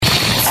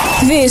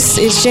This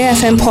is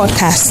JFM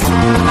Podcast.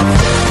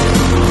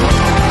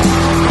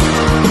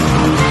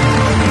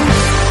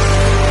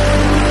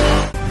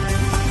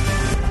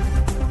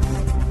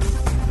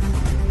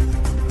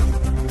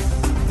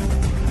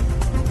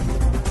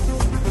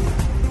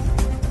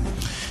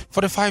 For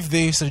the 5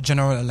 days to the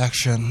general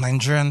election,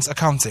 Nigerians are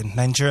counting,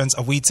 Nigerians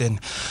are waiting,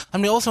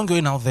 and we're also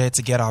going out there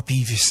to get our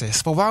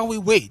PVCs. But while we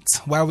wait,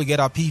 while we get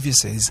our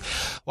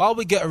PVCs, while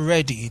we get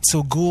ready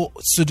to go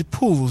to the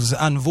polls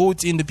and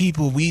vote in the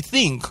people we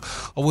think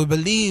or we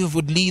believe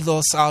would lead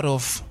us out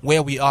of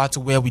where we are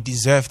to where we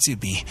deserve to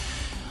be,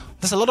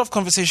 there's a lot of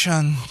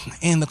conversation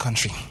in the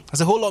country.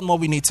 There's a whole lot more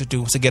we need to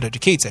do to get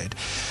educated.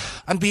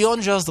 And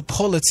beyond just the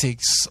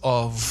politics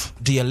of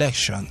the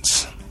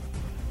elections,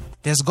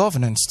 there's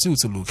governance too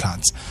to look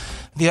at.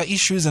 There are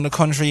issues in the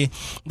country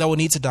that we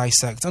need to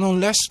dissect. And on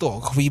Let's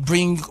Talk, we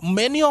bring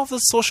many of the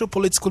social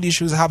political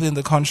issues happening in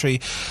the country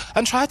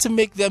and try to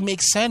make them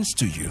make sense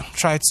to you.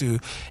 Try to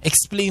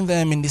explain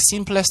them in the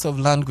simplest of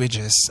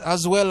languages,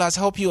 as well as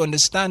help you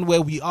understand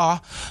where we are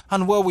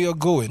and where we are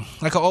going.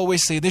 Like I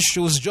always say, this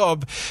show's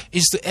job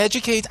is to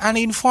educate and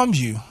inform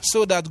you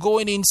so that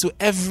going into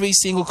every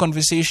single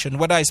conversation,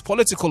 whether it's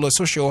political or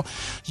social,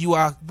 you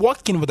are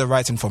working with the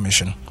right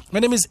information. My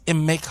name is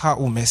Emeka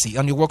Umesi,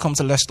 and you're welcome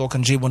to Let's Talk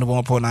on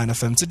J101.9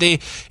 FM. Today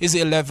is the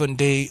 11th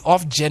day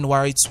of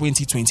January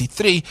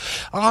 2023.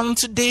 And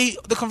today,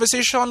 the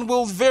conversation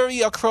will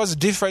vary across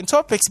different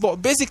topics, but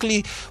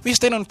basically, we're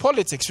staying on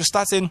politics. We're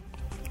starting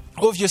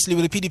obviously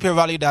with the PDP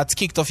rally that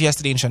kicked off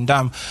yesterday in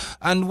Shandam,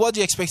 and what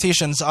the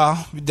expectations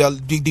are,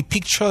 the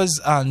pictures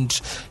and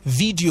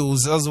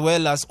videos as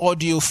well as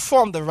audio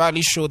from the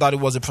rally show that it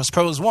was a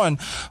prosperous one.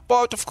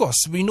 But of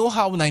course, we know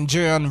how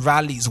Nigerian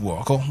rallies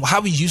work, or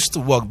how it used to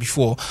work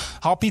before,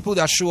 how people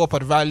that show up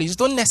at rallies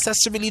don't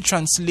necessarily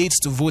translate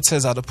to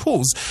voters at the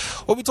polls.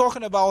 We'll be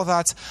talking about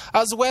that,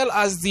 as well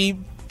as the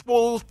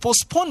proposed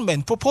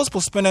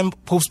postponement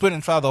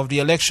of the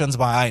elections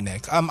by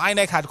INEC.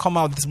 INEC had come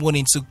out this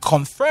morning to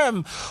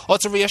confirm or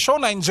to reassure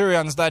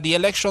Nigerians that the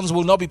elections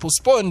will not be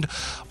postponed,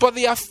 but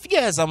there are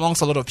fears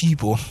amongst a lot of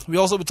people.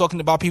 We'll also be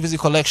talking about PVC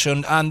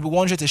collection, and we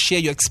want you to share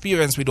your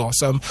experience with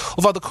us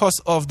over the course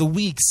of the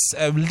weeks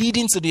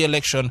leading to the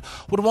election.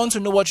 We'd want to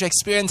know what your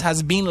experience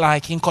has been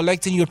like in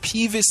collecting your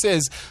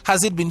PVCs.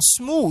 Has it been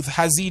smooth?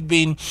 Has it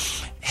been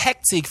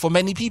hectic for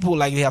many people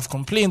like they have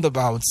complained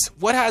about?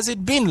 What has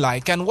it been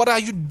like, and what are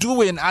you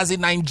doing as a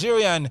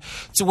Nigerian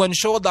to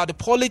ensure that the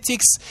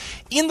politics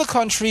in the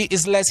country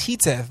is less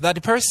heated, that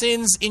the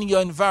persons in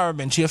your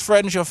environment, your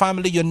friends, your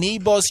family, your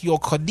neighbors, your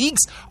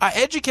colleagues are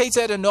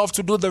educated enough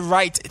to do the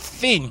right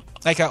thing?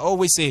 Like I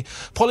always say,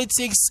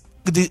 politics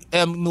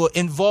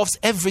involves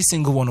every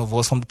single one of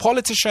us, from the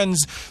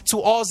politicians to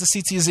us, the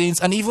citizens,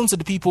 and even to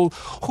the people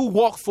who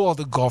work for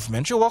the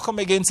government. You're welcome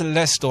again to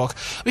Let's Talk.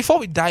 Before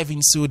we dive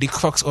into the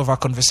crux of our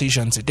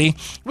conversation today,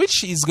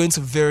 which is going to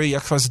vary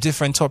across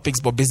different topics,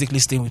 but basically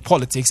staying with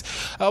politics,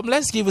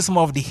 let's give you some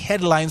of the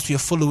headlines we are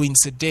following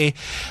today.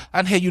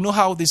 And here, you know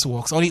how this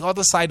works. On the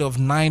other side of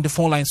 9, the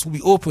phone lines will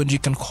be opened. You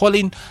can call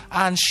in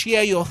and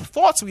share your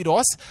thoughts with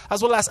us,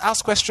 as well as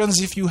ask questions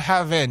if you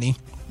have any.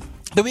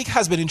 The week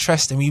has been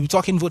interesting. We'll be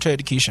talking voter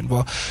education,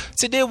 but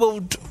today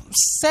we'll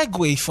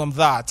segue from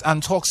that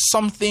and talk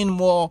something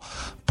more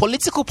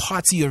political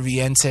party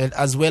oriented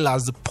as well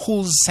as the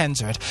polls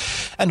centered.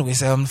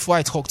 Anyways, before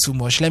I talk too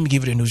much, let me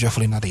give you the news you're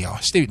following another hour.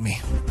 Stay with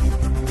me.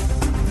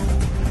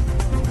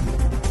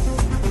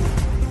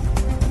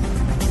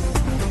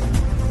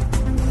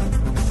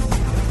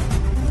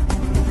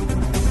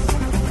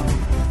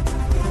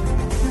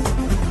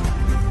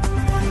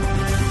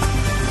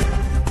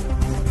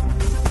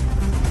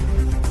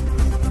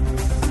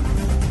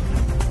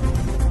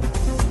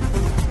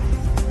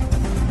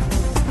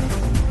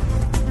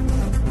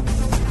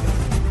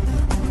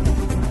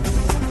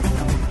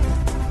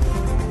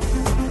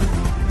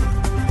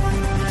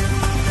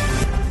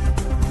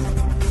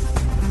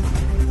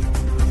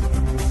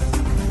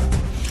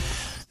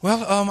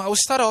 Well, I will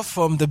start off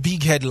from the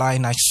big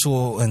headline I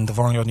saw in the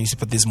Vanguard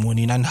newspaper this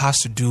morning, and has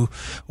to do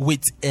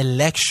with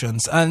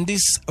elections. And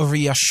this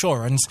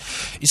reassurance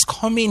is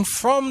coming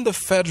from the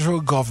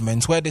federal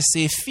government, where they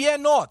say, fear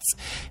not,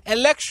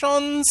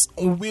 elections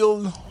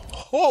will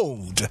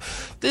hold.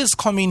 This is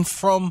coming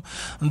from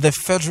the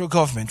federal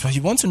government. Well,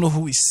 you want to know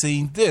who is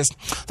saying this?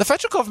 The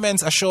federal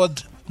government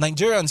assured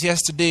Nigerians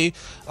yesterday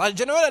that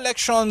general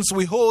elections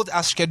will hold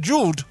as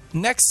scheduled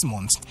next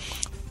month.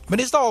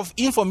 Minister of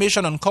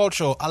Information and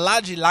Culture,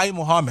 Alhaji Lai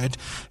Mohammed,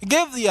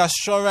 gave the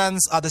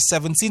assurance at the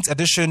 17th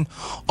edition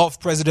of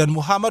President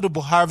Muhammadu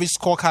Buhari's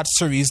scorecard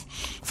series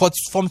from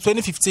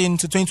 2015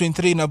 to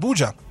 2023 in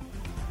Abuja.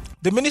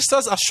 The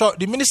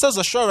minister's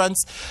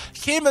assurance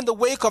came in the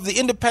wake of the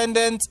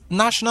Independent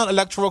National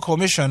Electoral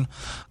Commission,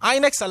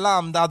 INEC's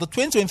alarm that the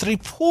 2023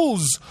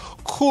 polls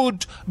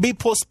could be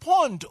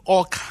postponed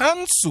or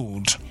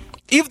cancelled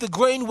if the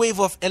growing wave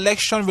of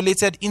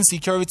election-related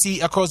insecurity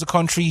across the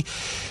country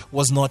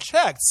was not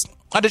checked.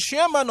 And the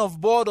chairman of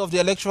board of the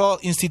Electoral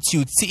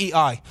Institute,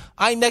 CEI,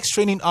 INEC's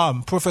training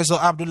arm, Professor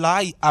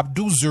Abdullahi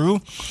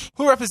Abdul-Zuru,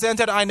 who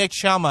represented INEC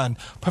chairman,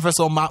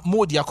 Professor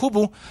Mahmoud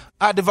Yakubu,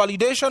 at the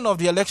validation of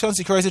the election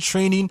security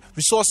training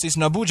resources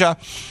in Abuja,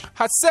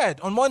 had said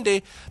on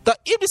Monday that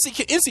if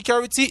the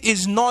insecurity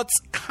is not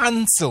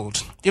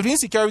cancelled, if the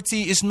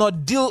insecurity is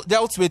not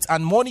dealt with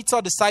and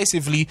monitored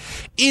decisively,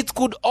 it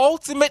could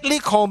ultimately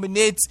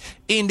culminate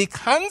in the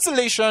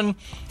cancellation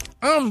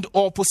and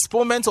or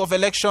postponement of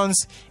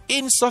elections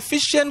in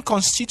sufficient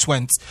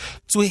constituents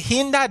to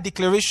hinder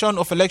declaration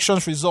of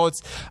elections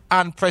results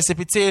and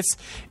precipitate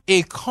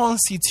a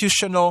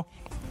constitutional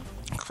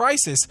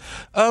crisis.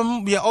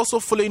 We are also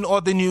following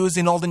all the news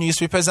in all the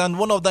newspapers, and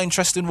one of the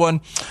interesting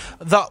one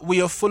that we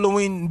are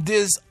following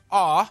this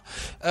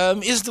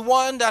is the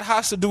one that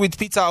has to do with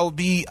Peter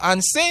Obi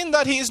and saying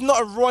that he is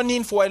not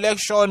running for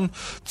election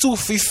to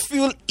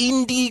fulfill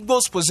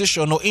Indigbo's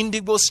position or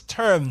Indigbo's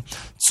term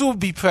to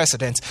be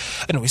president.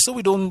 Anyway, so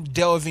we don't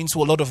delve into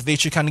a lot of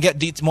this. You can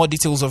get more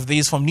details of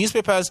this from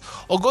newspapers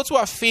or go to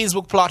our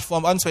Facebook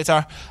platform and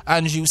Twitter,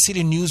 and you see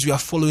the news we are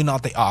following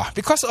out they are.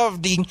 Because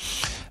of the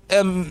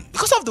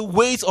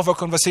weight of our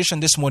conversation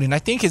this morning, I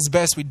think it's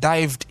best we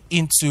dived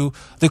into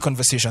the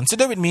conversation.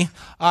 Today with me,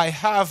 I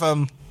have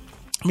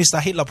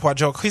Mr. Hitler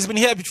Pwajok. He's been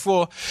here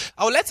before.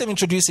 I'll let him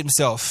introduce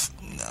himself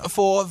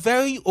for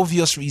very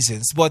obvious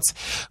reasons. But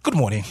good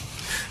morning.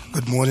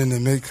 Good morning,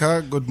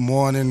 Emeka. Good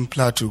morning,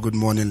 Plateau. Good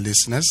morning,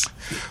 listeners.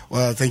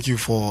 Well, thank you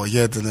for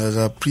yet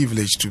another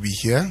privilege to be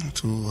here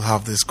to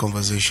have this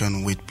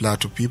conversation with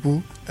Plateau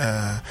people.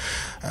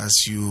 As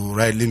you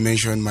rightly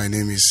mentioned, my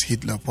name is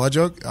Hitler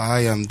Pwajok.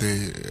 I am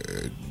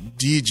the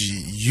DG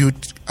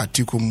Youth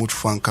Atiku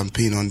Mutfwang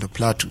campaign on the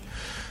Plateau.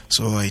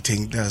 So I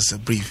think that's a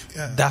brief.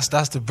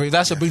 That's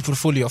a brief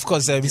portfolio. Of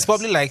course, it's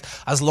probably like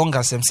as long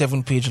as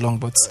 7-page long.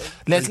 But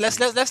let's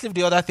leave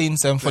the other things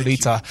for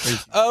later.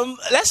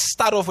 Let's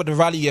start off with the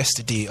rally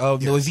yesterday.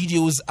 There were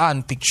videos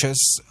and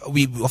pictures.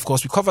 We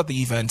covered the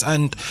event,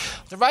 and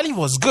the rally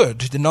was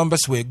good. The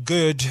numbers were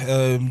good.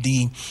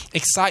 The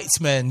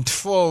excitement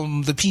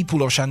from the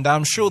people of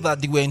Shandam showed that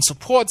they were in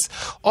support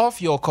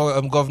of your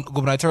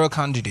gubernatorial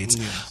candidate.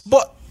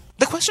 But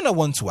the question I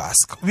want to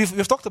ask,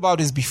 we've talked about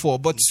this before,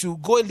 but to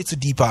go a little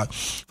deeper,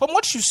 from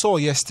what you saw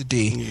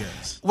yesterday,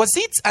 was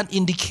it an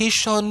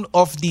indication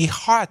of the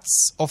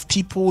hearts of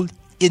people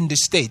in the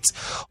state,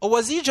 or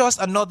was it just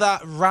another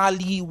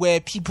rally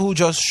where people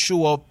just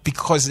show up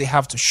because they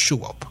have to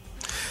show up?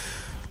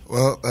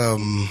 Well,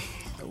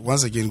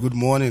 once again, good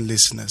morning,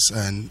 listeners,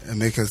 and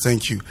Emeka,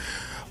 thank you.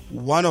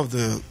 One of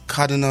the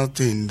cardinal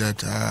things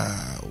that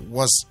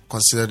was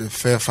considered a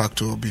fair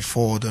factor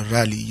before the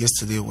rally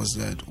yesterday was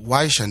that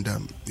why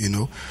Shandam,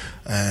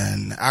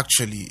 and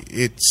actually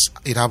it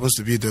happens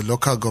to be the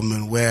local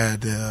government where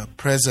the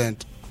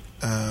present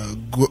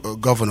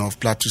governor of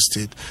Plateau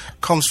State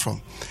comes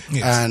from.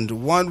 Yes. And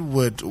one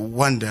would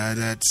wonder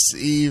that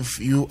if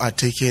you are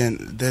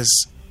taking this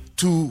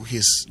to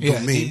his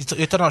domain,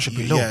 the turnout should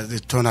be low. Yeah, the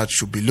turnout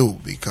should be low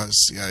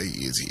because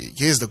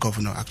he is the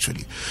governor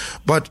actually.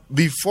 But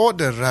before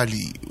the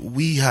rally,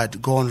 we had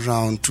gone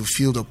round to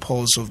feel the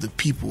pulse of the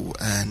people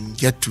and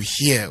get to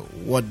hear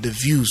what the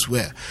views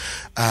were,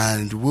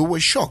 and we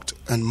were shocked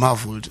and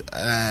marveled.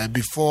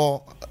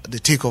 Before the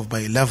takeoff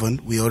by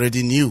 11, we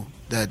already knew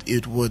that we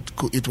would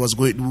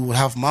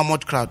have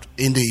mammoth crowd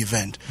in the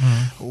event.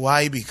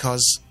 Why?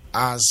 Because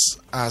as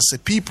a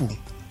people,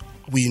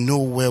 we know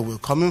where we're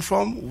coming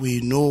from,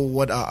 we know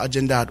what our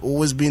agenda had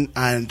always been,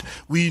 and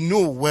we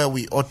know where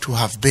we ought to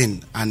have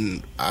been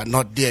and are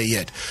not there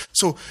yet.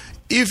 So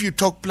if you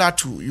talk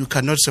Plateau, you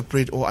cannot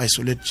separate or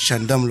isolate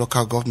Shandam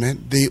local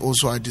government. They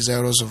also are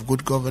desirous of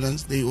good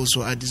governance. They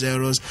also are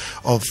desirous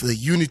of the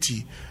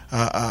unity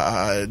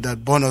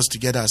that bond us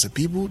together as a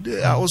people.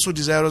 They are also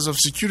desirous of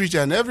security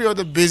and every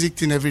other basic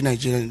thing every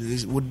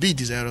Nigerian would be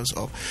desirous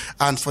of.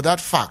 And for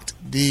that fact,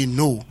 they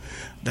know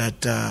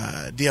that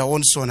their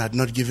own son had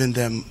not given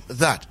them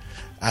that.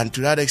 And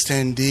to that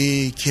extent,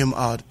 they came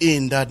out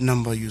in that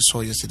number you saw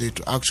yesterday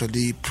to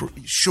actually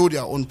show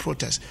their own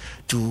protest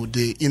to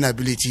the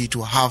inability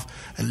to have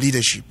a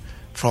leadership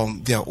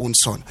from their own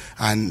son,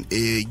 and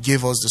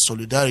gave us the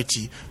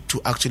solidarity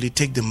to actually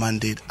take the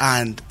mandate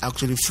and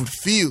actually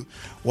fulfill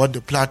what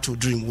the Plateau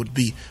dream would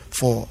be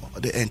for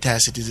the entire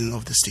citizen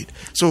of the state.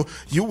 So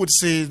you would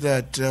say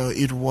that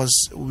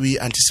we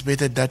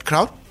anticipated that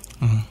crowd.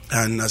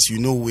 And as you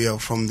know, we are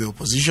from the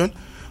opposition.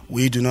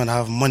 We do not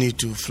have money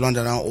to flaunt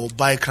around or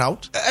buy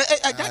crowd.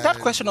 That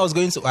question I was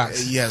going to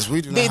ask. Yes,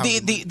 we do not have...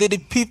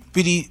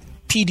 The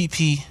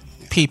PDP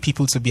pay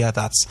people to be at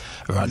that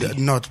rally?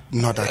 Not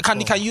at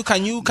all.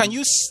 Can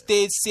you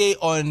say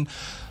on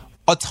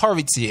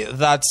authority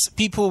that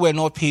people were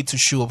not paid to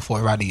show up for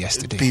a rally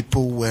yesterday?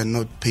 People were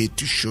not paid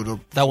to show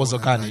up. That was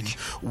organic.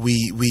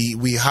 We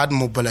had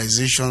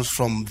mobilizations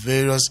from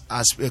various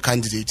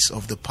candidates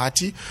of the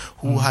party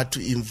who had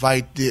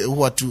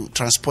to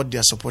transport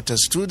their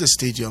supporters to the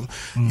stadium.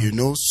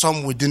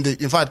 Some within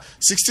in fact,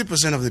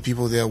 60% of the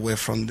people there were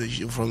from the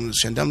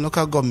Shandam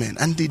local government,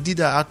 and they did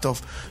that out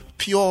of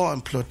pure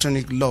and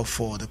platonic love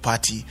for the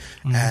party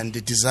and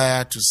the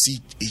desire to see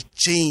a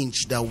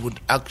change that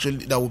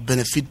would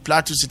benefit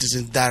Plateau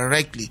citizens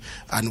directly,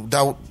 and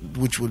that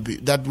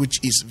which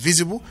is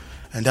visible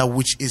and that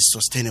which is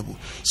sustainable.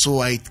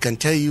 So I can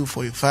tell you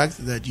for a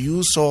fact that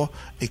you saw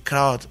a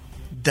crowd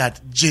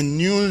that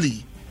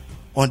genuinely,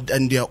 on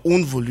their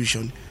own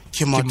volution,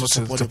 came out to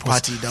support a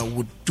party that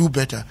would do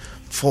better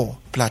for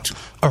Plateau.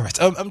 All right.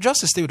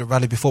 Just to stay with the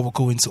rally before we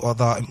go into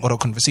other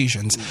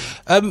conversations.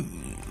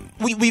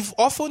 We've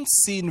often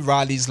seen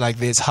rallies like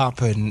this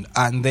happen,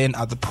 and then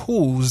at the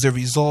polls, the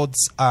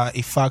results are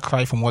a far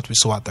cry from what we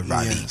saw at the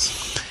rally.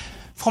 Yes.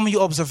 From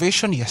your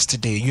observation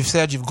yesterday, you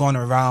said you've gone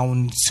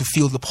around to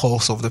feel the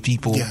pulse of the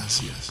people.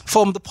 Yes.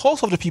 From the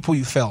pulse of the people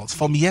you felt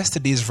from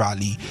yesterday's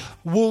rally,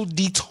 will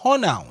the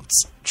turnout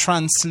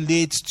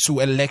translate to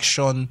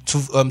election to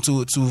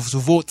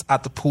vote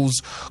at the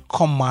polls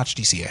come March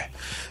this year?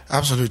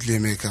 Absolutely,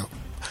 Emeka.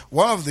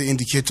 One of the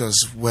indicators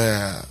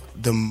were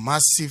the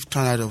massive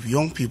turnout of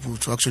young people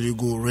to actually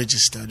go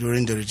register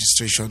during the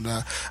registration,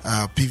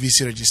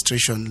 PVC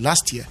registration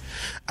last year.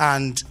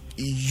 And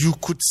you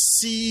could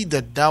see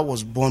that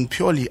was born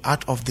purely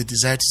out of the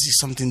desire to see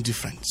something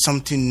different,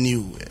 something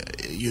new,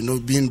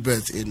 being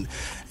birthed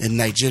in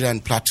Nigeria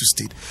and Plateau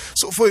State.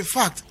 So for a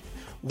fact,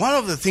 one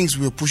of the things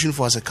we're pushing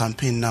for as a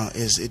campaign now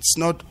is it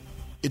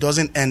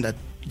doesn't end at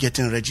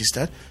getting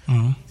registered.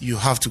 You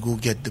have to go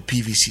get the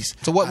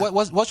PVCs. So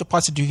what's your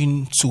party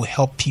doing to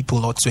help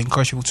people or to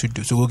encourage people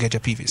to go get their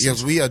PVCs?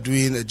 Yes, we are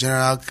doing a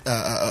general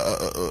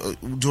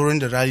during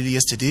the rally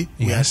yesterday.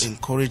 We have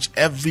encouraged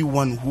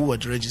everyone who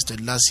had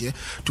registered last year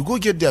to go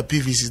get their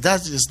PVCs.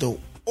 That is the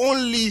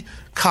only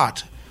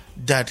card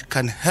that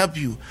can help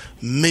you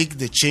make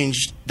the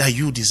change that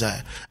you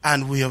desire.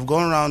 And we have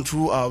gone around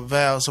through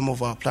via some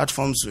of our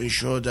platforms to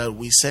ensure that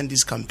we send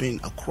this campaign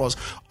across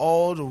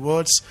all the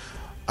wards,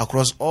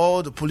 across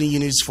all the polling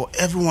units, for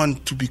everyone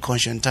to be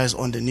conscientized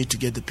on the need to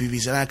get the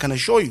PVC. And I can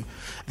assure you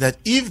that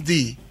if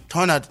they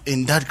turn out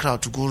in that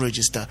crowd to go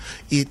register,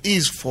 it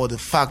is for the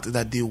fact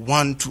that they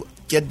want to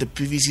get the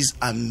PVCs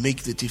and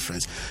make the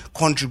difference,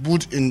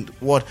 contribute in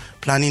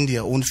planning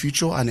their own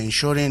future and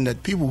ensuring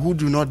that people who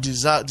do not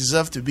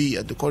deserve to be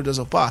at the corridors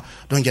of power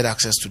don't get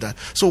access to that.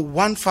 So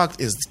one fact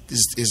is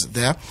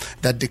there,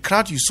 that the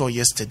crowd you saw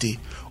yesterday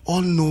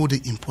all know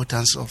the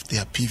importance of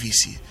their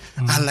PVC.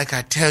 And like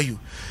I tell you,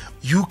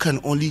 you can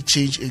only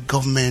change a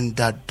government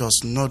that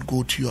does not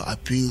go to your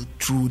appeal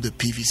through the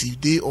PVC.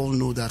 They all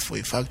know that for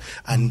a fact,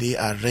 and they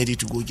are ready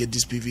to go get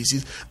these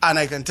PVCs. And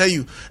I can tell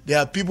you, there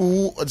are people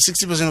who,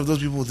 60% of those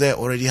people there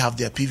already have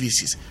their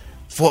PVCs.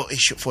 For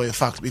a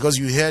fact, because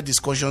you hear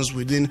discussions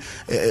within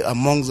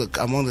among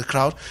the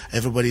crowd,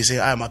 everybody say,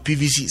 my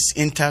PVC is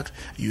intact,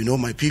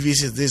 my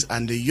PVC is this,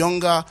 and the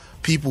younger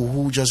people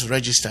who just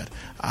registered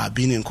are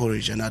being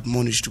encouraged and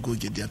admonished to go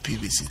get their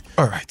PVC.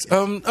 All right.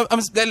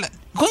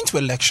 Going to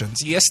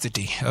elections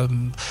yesterday,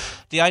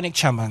 the INEC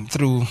chairman,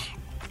 through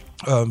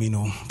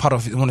part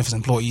of one of his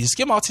employees,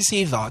 came out to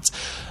say that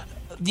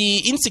the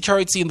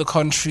insecurity in the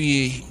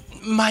country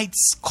might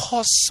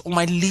cause or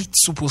might lead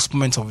to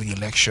postponement of the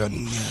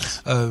election.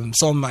 Yes.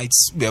 Some might,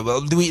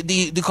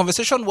 the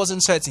conversation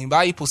wasn't certain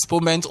by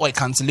postponement or a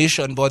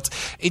cancellation, but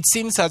it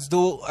seems as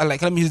though,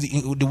 let me use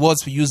the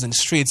words we use in the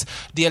streets,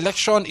 the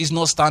election is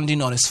not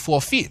standing on its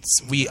 4 feet.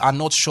 We are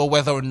not sure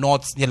whether or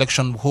not the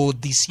election will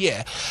hold this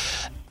year.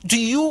 Do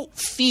you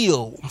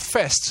feel,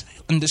 first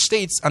in the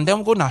states, and then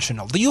we'll go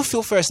national, do you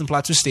feel first in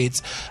Plateau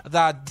State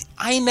that the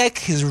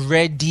INEC is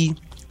ready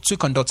to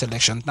conduct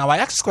elections? Now, I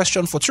asked this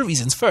question for 2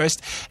 reasons.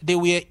 First, there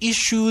were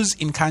issues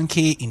in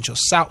Kanke, in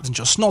Jos South, in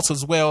Jos North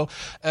as well,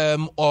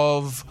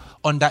 of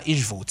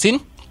underage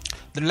voting.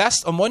 The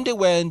last on Monday,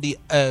 when the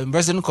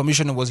resident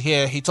commissioner was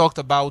here, he talked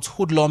about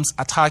hoodlums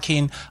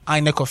attacking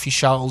INEC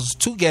officials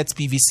to get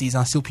PVCs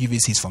and steal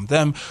PVCs from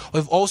them.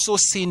 We've also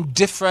seen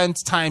different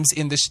times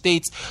in the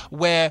states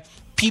where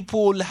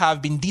people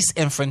have been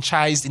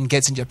disenfranchised in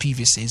getting their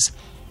PVCs.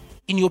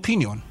 In your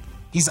opinion,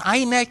 is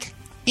INEC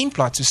in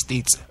Plateau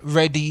State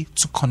ready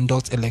to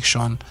conduct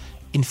election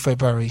in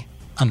February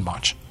and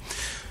March?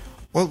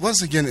 Well,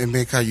 once again,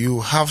 Emeka,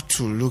 you have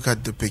to look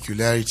at the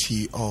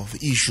peculiarity of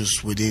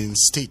issues within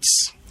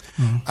states.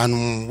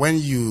 And when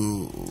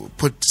you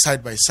put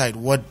side by side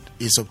what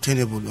is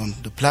obtainable on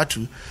the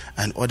Plateau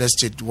and other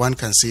states, one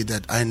can say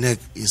that INEC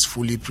is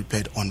fully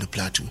prepared on the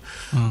Plateau.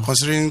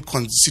 Considering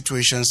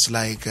situations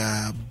like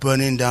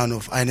burning down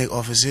of INEC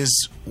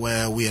offices,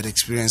 where we had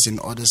experienced in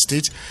other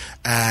states,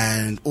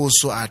 and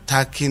also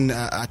attacks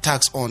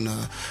on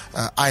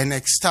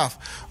INEC staff,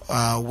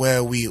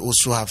 where we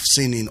also have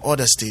seen in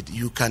other states,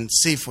 you can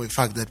say for a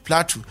fact that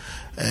Plateau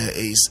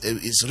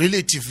is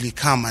relatively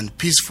calm and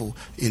peaceful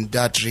in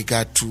that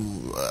regard,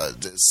 to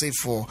say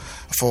for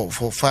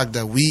fact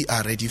that we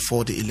are ready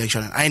for the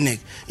election and INEC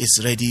is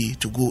ready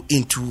to go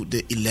into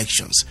the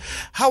elections.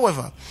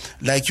 However,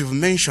 like you've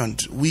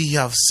mentioned, we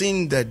have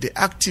seen that the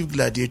active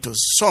gladiators,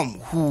 some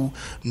who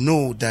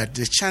know that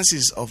the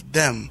chances of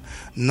them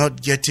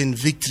not getting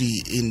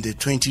victory in the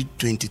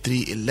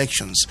 2023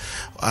 elections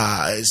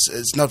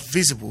is not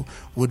visible,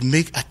 would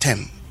make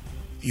attempt,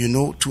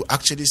 to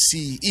actually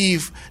see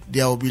if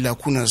there will be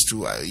lacunas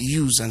to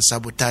use and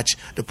sabotage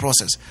the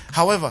process.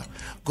 However,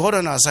 God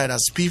on our side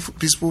as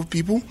peaceful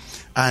people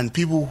and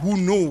people who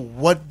know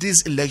what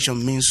this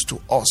election means to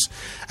us,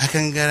 I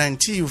can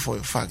guarantee you for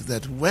a fact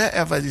that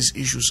wherever these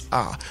issues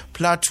are,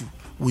 Plateau,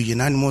 we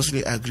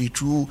unanimously agree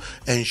to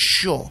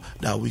ensure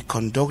that we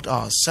conduct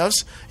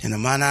ourselves in a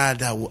manner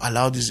that will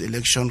allow this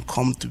election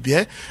come to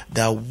bear,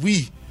 that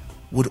we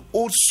would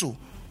also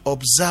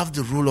observe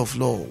the rule of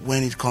law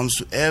when it comes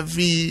to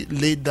every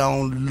laid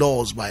down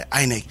laws by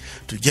INEC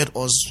to get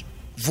us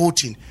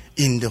voting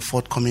in the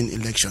forthcoming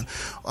election.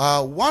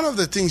 One of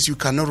the things you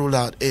cannot rule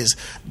out is,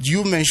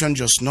 you mentioned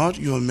Just Not,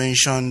 you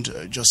mentioned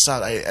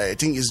Josal, I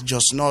think it's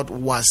Just Not,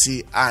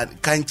 Wasi,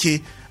 and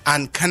Kanke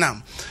and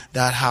Kanam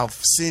that have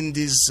seen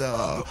this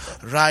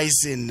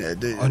rise in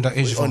the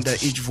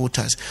underage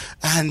voters,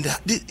 and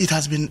it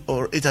has been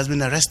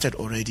arrested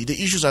already. The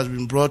issues has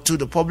been brought to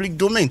the public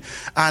domain,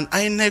 and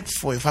INEC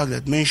for a fact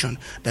that mentioned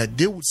that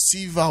they would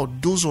sieve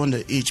out those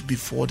underage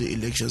before the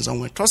elections,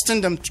 and we're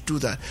trusting them to do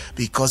that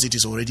because it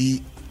is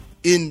already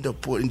in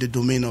the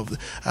domain of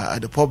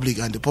the public,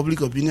 and the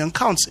public opinion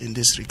counts in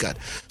this regard.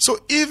 So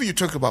if you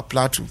talk about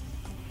Plateau,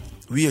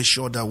 we are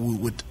sure that we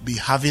would be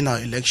having our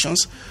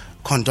elections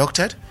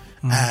conducted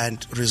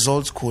and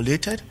results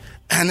collated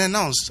and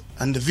announced,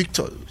 and the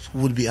victors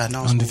would be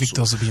announced. And the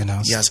victors will be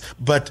announced. Yes,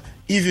 but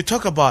if you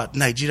talk about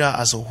Nigeria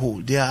as a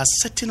whole, there are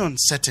certain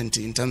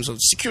uncertainty in terms of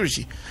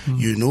security,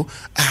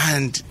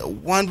 and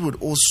one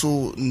would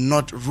also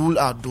not rule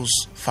out those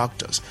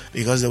factors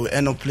because they will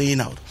end up playing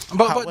out.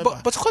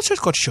 But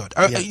cut short.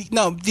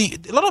 Now,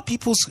 a lot of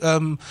people's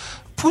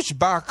push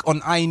back on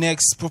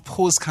INEC's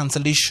proposed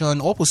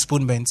cancellation or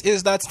postponement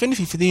is that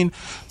 2015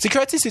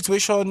 security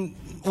situation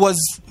was,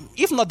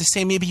 if not the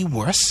same, maybe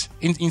worse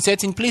in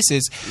certain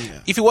places. Yeah.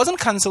 If it wasn't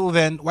cancelled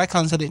then, why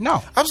cancel it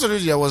now?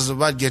 Absolutely. I was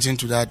about getting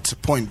to that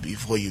point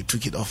before you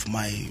took it off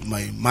my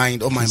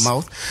mind or my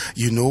mouth.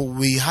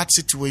 We had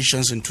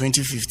situations in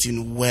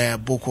 2015 where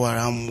Boko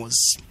Haram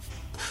was,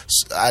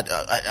 I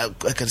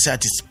can say,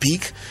 at its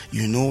peak,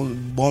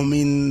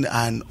 bombing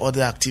and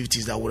other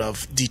activities that would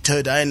have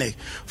deterred INEC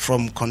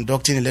from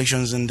conducting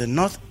elections in the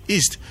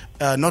northeast,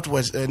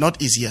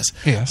 northeast, yes.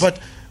 But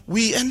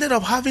we ended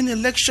up having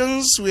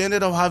elections, we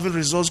ended up having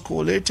results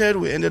collated,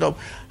 we ended up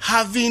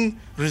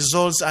having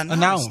results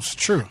announced.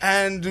 True.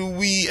 And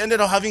we ended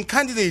up having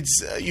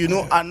candidates,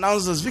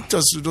 announced as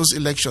victors to those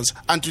elections.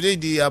 And today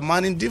they are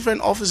manning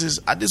different offices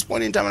at this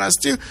point in time and are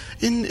still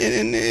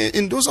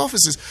in those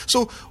offices.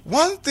 So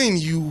one thing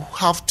you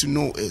have to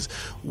know is,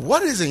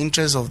 what is the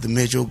interest of the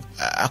major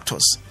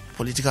actors,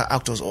 political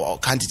actors or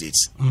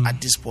candidates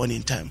at this point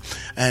in time?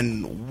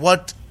 And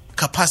what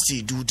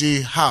capacity do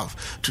they have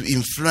to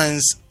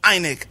influence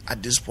INEC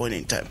at this point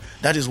in time?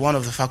 That is one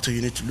of the factors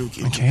you need to look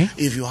into. Okay.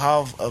 If you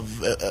have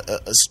a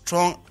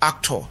strong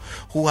actor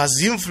who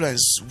has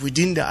influence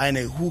within the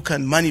INEC, who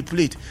can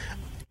manipulate,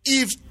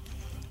 if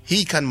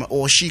he can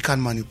or she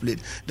can manipulate,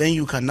 then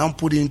you can now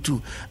put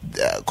into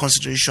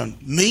consideration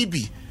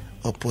maybe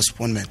a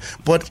postponement.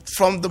 But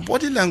from the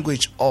body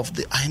language of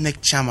the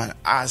INEC chairman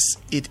as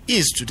it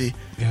is today,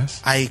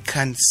 yes, I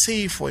can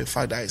say for a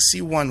fact that I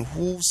see one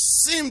who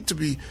seemed to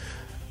be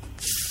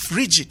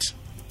rigid,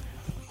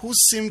 who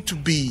seemed to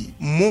be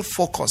more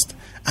focused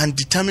and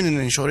determined in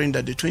ensuring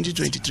that the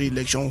 2023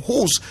 election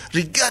holds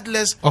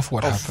regardless of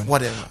what happened.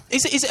 Whatever.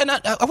 And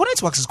I wanted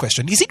to ask this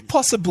question. Is it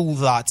possible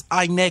that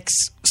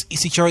INEC's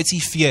security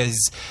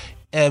fears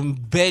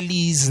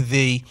bellies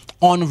the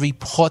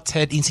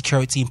unreported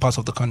insecurity in parts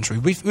of the country?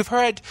 We've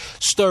heard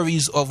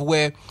stories of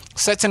where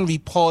certain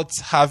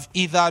reports have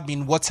either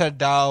been watered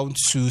down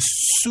to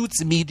suit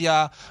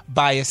media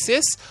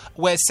biases,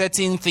 where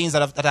certain things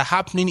that are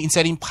happening in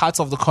certain parts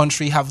of the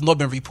country have not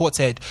been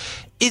reported.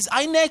 Is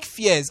INEC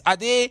fears, are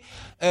they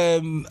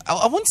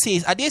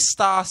are they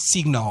star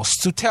signals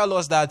to tell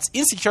us that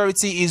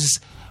insecurity is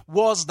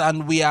worse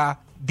than we are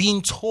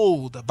being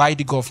told by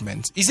the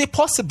government? Is it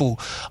possible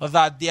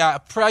that they are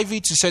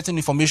privy to certain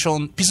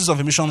information, pieces of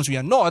information we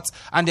are not,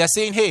 and they are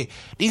saying, hey,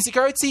 the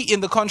insecurity in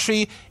the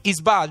country is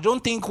bad,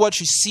 don't think what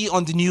you see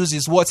on the news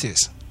is what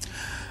is?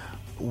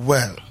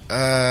 Well,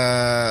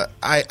 I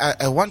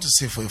want to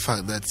say for a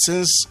fact that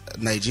since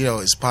Nigeria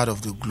is part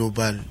of the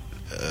global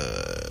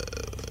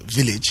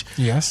village,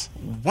 yes,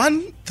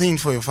 one thing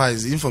for a fact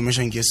is the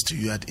information gets to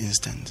you at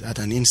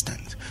an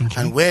instant,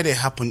 okay, and where they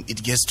happen,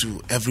 it gets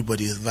to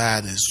everybody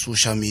via the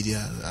social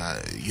media,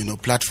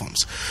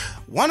 platforms.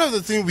 One of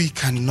the things we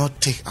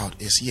cannot take out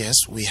is, yes,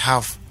 we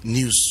have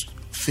news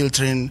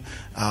filtering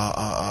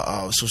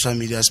social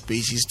media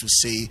spaces to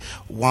say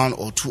 1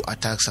 or 2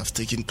 attacks have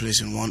taken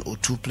place in 1 or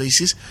 2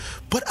 places,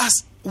 but as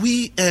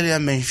we earlier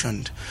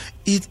mentioned,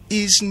 it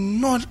is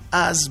not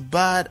as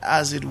bad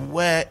as it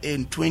were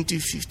in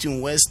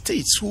 2015, where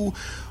states who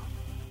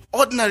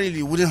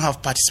ordinarily wouldn't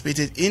have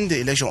participated in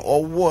the election,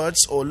 or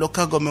wards or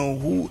local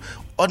government who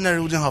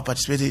ordinarily wouldn't have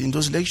participated in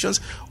those elections,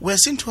 were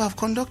seen to have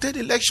conducted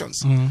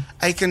elections.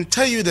 I can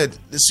tell you that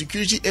the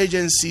security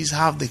agencies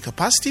have the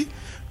capacity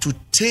to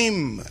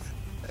tame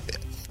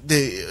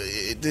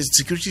the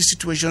security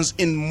situations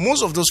in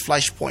most of those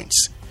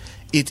flashpoints.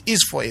 It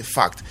is for a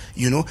fact,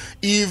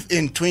 if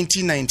in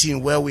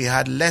 2019, where we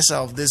had lesser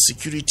of the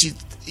security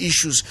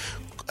issues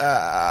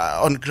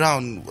on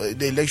ground,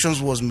 the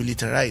elections was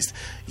militarized,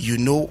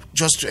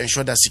 just to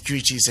ensure that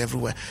security is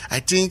everywhere. I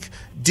think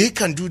they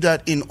can do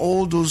that in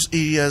all those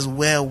areas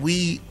where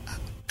we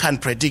can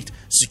predict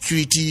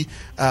security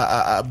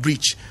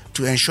breach,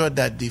 to ensure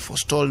that they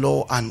forestall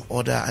law and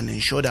order and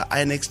ensure that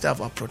INEC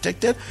staff are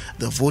protected,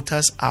 the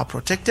voters are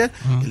protected,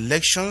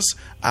 elections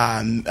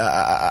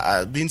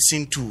are being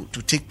seen to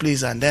take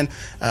place, and then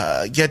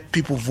get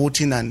people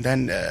voting and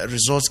then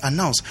results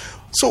announced.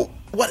 So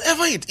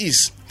whatever it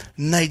is,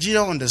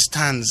 Nigeria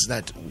understands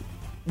that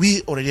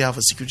we already have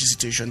a security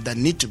situation that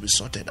needs to be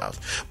sorted out.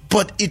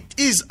 But it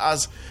is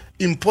as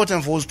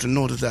important for us to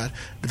note that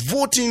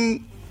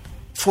voting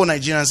for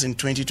Nigerians in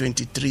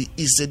 2023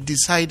 is a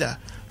decider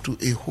to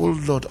a whole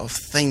lot of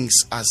things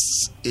as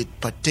it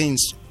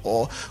pertains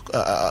or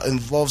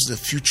involves the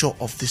future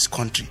of this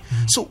country.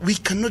 So we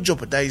cannot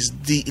jeopardize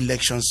the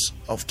elections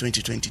of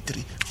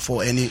 2023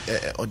 for any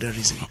other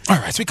reason. All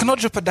right, we cannot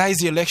jeopardize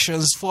the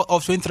elections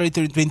of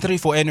 2023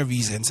 for any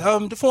reasons.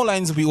 The phone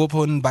lines will be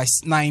open by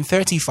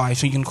 9:35,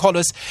 so you can call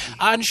us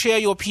and share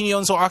your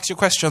opinions or ask your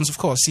questions. Of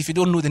course, if you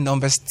don't know the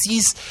numbers,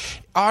 these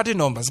are the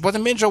numbers. But the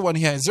major one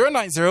here is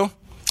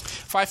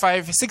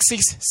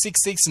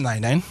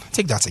 090-5566-6699.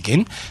 Take that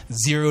again.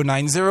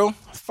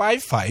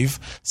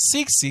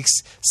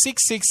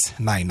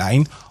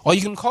 090-5566-6699. Or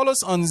you can call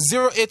us on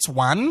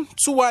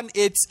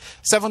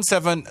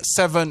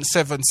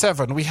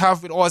 081-218-77777. We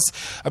have with us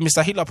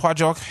Mr. Hila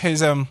Pajok,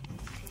 his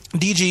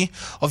DG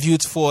of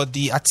Youth for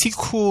the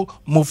Atiku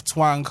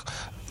Mutfwang.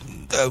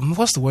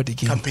 What's the word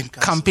again?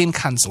 Campaign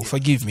Council.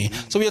 Forgive me.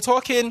 So we are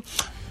talking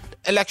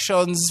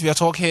elections. We are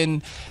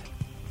talking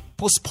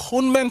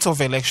postponement of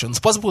elections,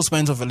 possible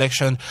postponement of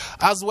election,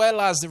 as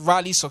well as the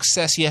rally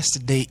success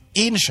yesterday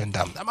in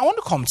Shandam. I want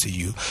to come to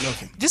you.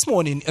 Okay. This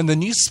morning in the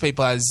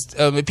newspapers,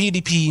 a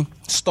PDP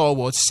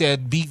stalwart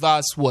said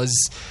BVAS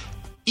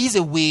is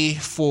a way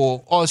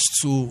for us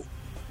to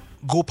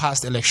go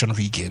past election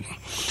rigging.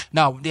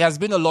 Now, there has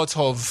been a lot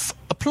of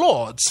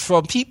applause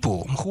from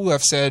people who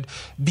have said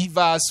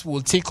BVAS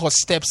will take us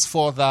steps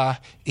further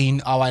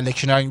in our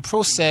electioneering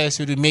process.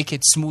 It will make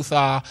it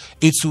smoother.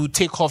 It will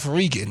take off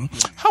rigging.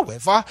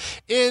 However,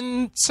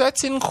 in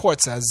certain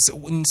quarters,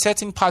 in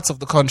certain parts of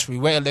the country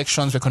where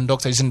elections were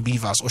conducted using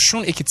BVAS,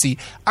 Osun, Ekiti,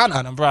 and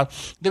Anambra,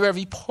 there were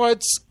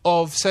reports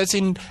of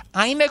certain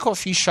INEC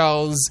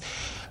officials,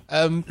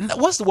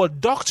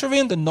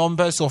 doctoring the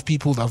numbers of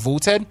people that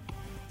voted.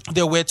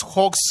 There were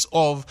talks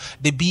of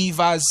the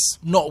BVAS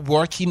not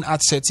working at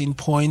certain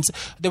points.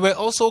 There were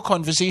also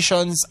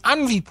conversations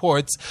and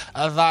reports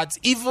that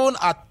even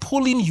at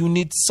polling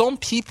units, some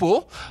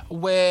people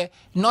were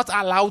not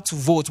allowed to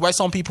vote, while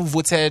some people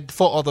voted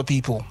for other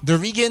people. The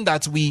rigging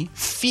that we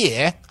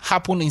fear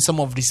happened in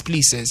some of these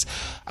places.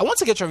 I want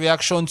to get your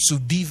reaction to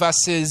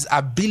BVAS's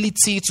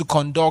ability to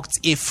conduct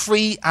a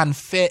free and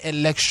fair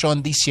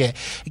election this year,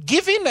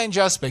 given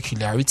Nigeria's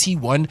peculiarity,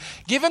 one,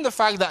 given the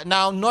fact that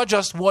now not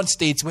just one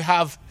state, we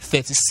have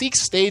 36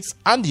 states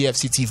and the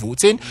FCT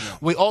voting. Yeah.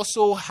 We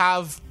also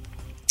have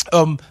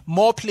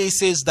more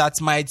places that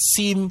might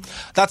seem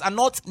that are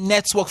not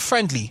network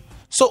friendly.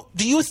 So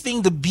do you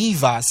think the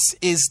BVAS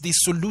is the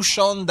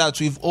solution that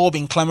we've all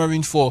been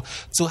clamoring for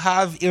to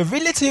have a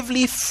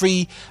relatively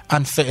free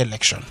and fair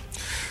election?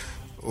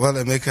 Well,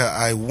 Emeka,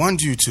 I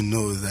want you to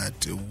know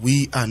that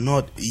we are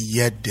not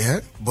yet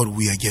there, but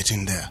we are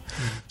getting there.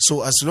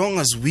 So as long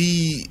as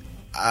we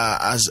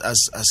as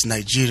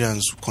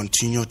Nigerians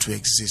continue to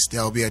exist,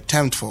 there will be an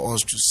attempt for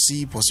us to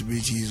see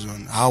possibilities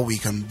on how we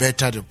can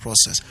better the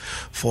process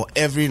for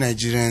every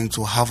Nigerian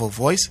to have a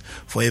voice,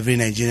 for every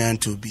Nigerian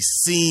to be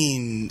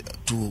seen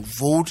to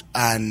vote,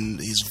 and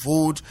his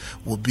vote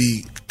will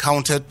be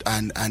counted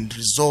and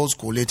results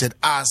collated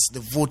as the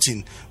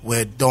voting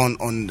were done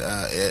on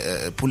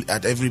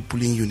at every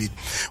polling unit.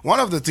 One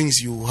of the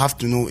things you have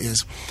to know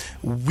is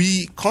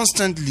we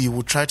constantly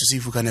will try to see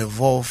if we can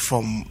evolve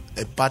from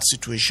a bad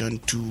situation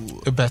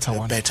to a better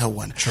one.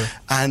 Sure.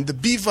 And the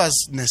BVAS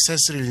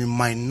necessarily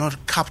might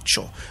not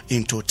capture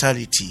in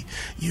totality,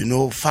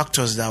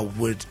 factors that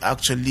would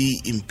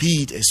actually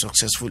impede a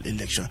successful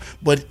election,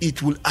 but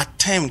it will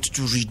attempt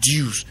to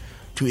reduce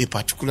to a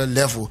particular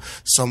level,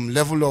 some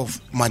level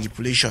of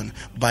manipulation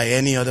by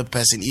any other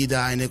person, either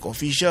INEC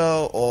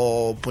official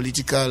or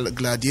political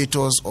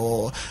gladiators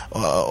or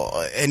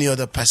any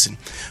other person.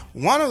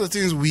 One of the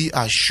things we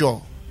are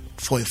sure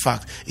for a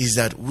fact is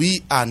that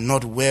we are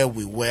not where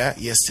we were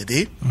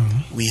yesterday.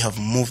 Mm-hmm. We have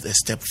moved a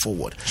step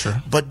forward.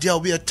 Sure. But there will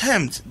be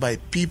attempts by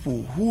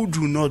people who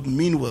do not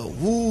mean well,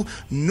 who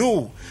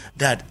know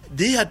that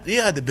they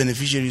are the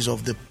beneficiaries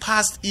of the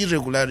past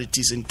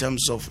irregularities in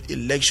terms of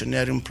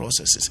electioneering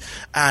processes.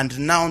 And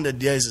now that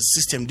there is a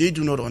system they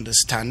do not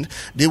understand,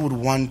 they would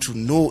want to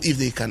know if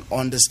they can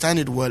understand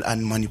it well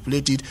and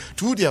manipulate it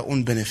to their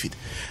own benefit.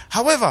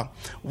 However,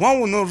 one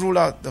will not rule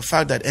out the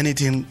fact that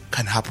anything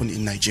can happen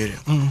in Nigeria.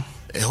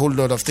 a whole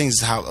lot of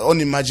things,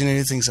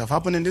 unimaginable things have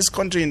happened in this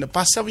country in the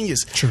past 7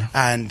 years. True.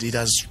 And it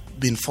has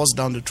been forced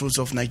down the throats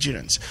of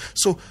Nigerians.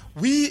 So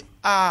we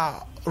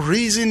are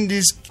raising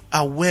this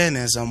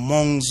awareness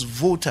amongst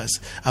voters,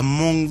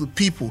 among the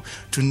people,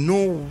 to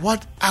know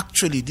what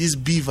actually this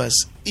BVAS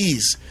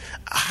is.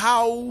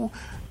 How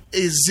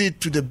is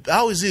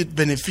it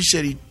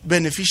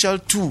beneficial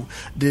to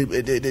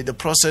the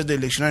process, the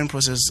electioneering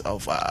process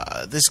of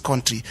this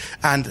country,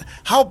 and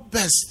how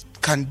best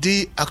can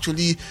they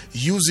actually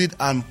use it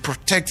and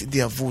protect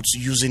their votes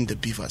using the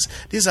BVAS?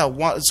 These are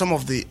some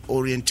of the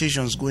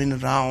orientations going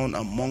around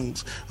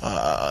amongst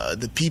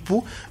the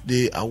people,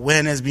 the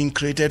awareness being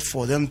created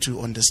for them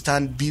to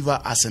understand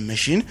BVAS as a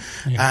machine.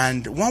 Yes.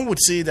 And one would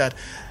say that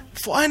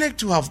for INEC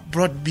to have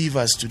brought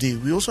BVAS today,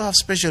 we also have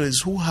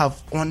specialists who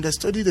have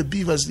understood the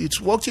BVAS, its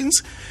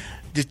workings,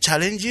 the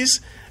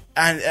challenges,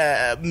 and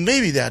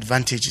maybe the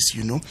advantages,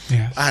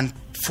 Yes. And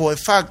for a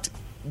fact,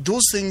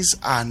 those things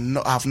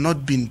have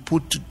not been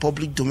put to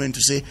public domain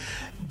to say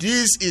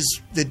these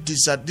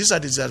are the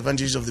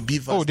disadvantages of the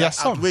BVAS. Oh, there are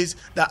some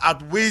that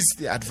outweighs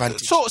the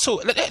advantage. So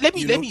let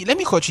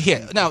me cut you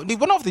here. Now,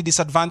 one of the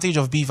disadvantage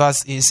of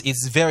BVAS is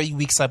its very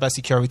weak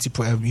cybersecurity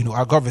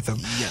algorithm.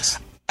 Yes.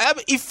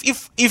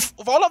 If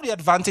all of the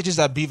advantages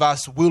that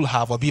BVAS will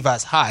have or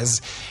BVAS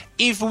has,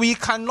 if we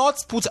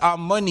cannot put our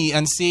money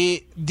and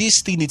say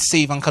this thing is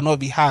safe and cannot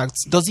be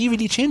hacked, does it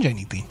really change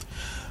anything?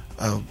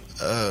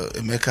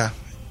 Emeka,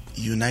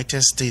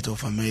 United States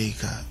of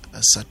America,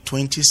 as of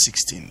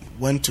 2016,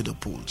 went to the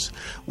polls.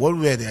 What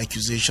were the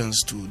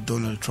accusations to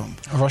Donald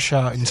Trump?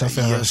 Russia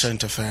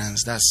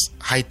interference. That's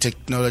high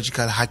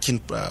technological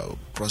hacking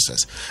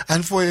process.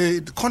 And for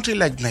a country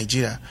like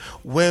Nigeria,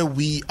 where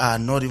we are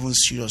not even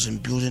serious in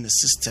building a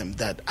system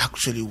that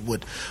actually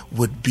would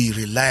be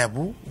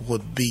reliable,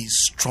 would be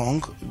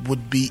strong,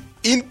 would be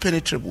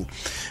impenetrable,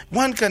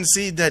 one can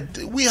say that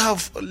we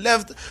have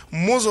left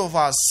most of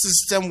our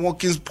system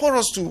workings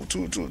porous to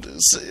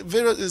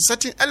various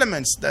certain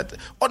elements that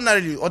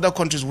ordinarily other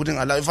countries wouldn't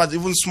allow. In fact,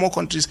 even small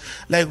countries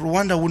like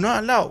Rwanda would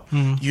not allow.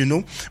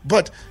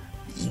 But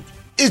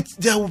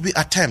there will be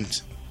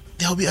attempt.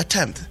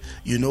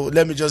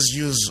 Let me just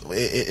use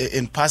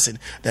in passing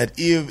that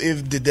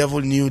if the devil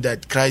knew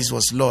that Christ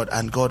was Lord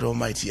and God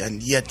Almighty,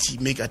 and yet he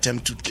make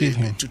attempt to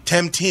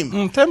tempt him.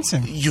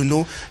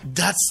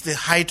 That's the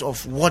height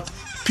of what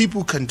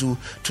people can do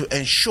to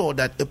ensure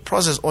that a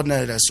process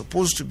ordinarily that's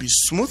supposed to be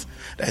smooth,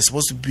 that is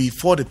supposed to be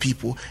for the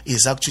people,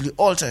 is actually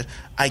altered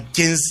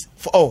against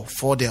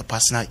for their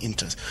personal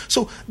interest.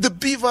 So the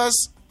BVAS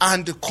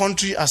and the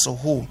country as a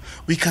whole,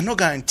 we cannot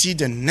guarantee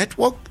the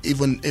network.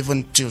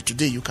 Even till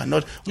today, you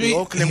cannot. We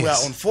all claim we are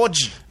on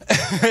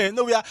 4G.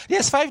 No, we are.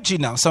 Yes, 5G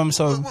now. Some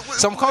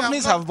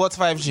companies have bought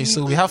 5G,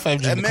 so we have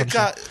 5G.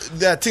 Emeka,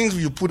 there are things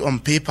you put on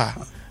paper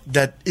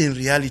that in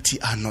reality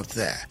are not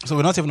there. So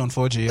we're not even on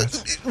 4G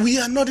yet. We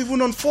are not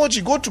even on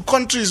 4G. Go to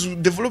countries,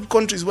 developed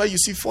countries, where you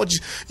see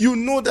 4G. You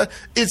know that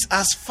it's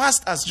as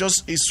fast as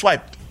just a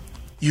swipe.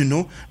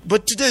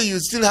 But today you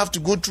still have to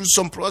go through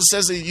some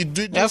process. You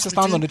have to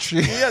stand on the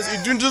tree. Yes,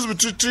 you do this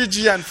between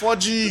 3G and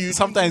 4G.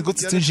 Sometimes go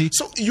to 2G.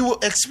 So you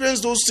experience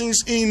those things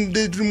in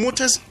the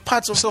remotest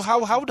parts of. So how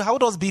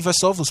does BVAS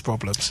solve those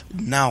problems?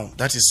 Now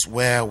that is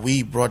where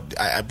I brought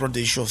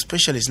the issue of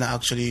specialists now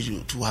actually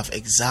to have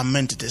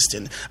examined this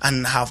thing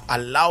and have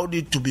allowed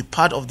it to be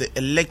part of the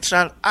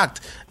Electoral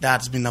Act that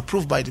has been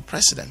approved by the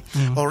president.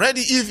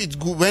 Already, if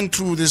it went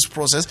through this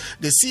process,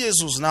 the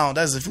CSOs now,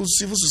 that's the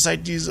civil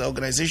societies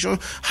organization,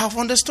 have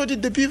understood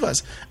the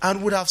BVAS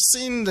and would have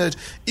seen that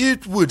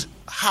it would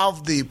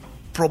have the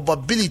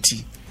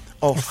probability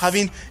of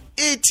having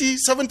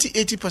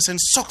 70-80%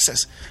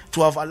 success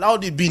to have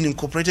allowed it being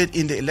incorporated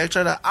in the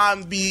electoral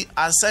and be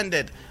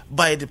ascended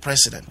by the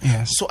president.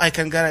 Yes. So I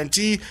can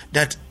guarantee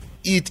that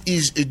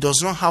it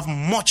does not have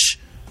much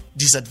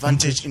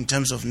disadvantage in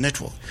terms of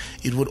network.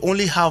 It would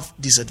only have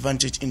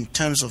disadvantage in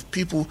terms of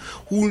people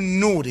who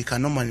know they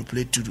cannot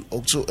manipulate to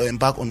also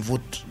embark on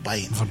vote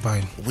buying,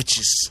 which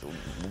is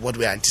what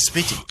we're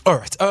anticipating. All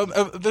right.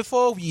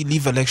 Before we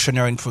leave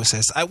electioneering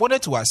process, I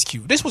wanted to ask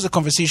you, this was a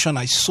conversation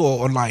I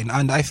saw online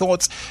and I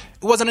thought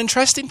it was an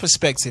interesting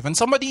perspective. And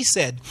somebody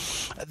said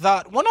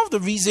that one of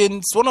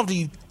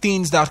the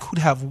things that could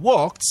have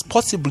worked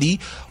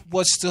possibly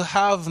was to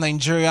have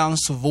Nigerians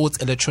to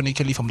vote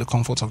electronically from the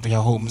comfort of their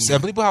homes.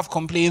 People have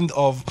complained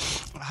of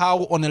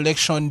how on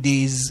election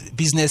days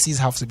businesses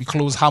have to be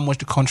closed, how much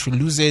the country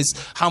loses,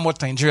 how much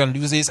Nigeria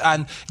loses.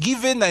 And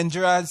given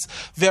Nigeria's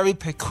very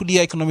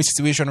peculiar economic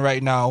situation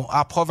right now,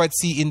 our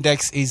poverty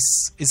index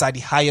is at the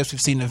highest we've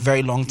seen in a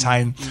very long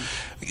time.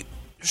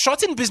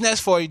 Shutting business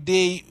for a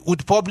day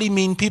would probably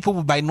mean people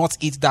might not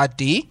eat that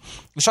day.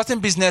 Shutting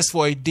business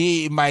for a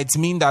day might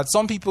mean that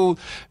some people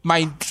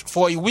might,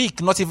 for a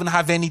week, not even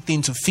have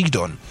anything to feed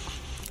on.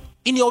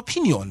 In your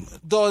opinion,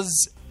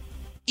 does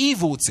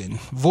e-voting,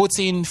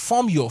 voting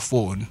from your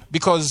phone,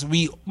 because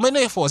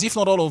many of us, if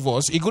not all of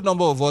us, a good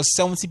number of us,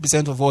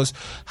 70% of us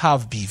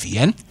have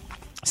BVN,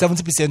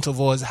 70%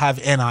 of us have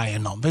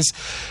NIN numbers.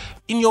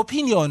 in your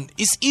opinion,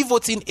 is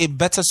e-voting a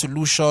better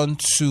solution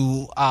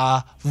to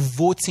our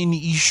voting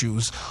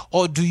issues?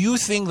 Or do you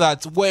think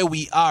that where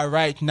we are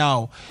right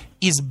now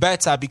is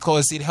better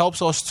because it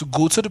helps us to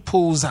go to the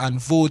polls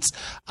and vote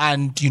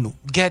and,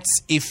 get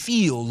a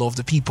feel of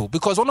the people?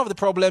 Because one of the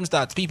problems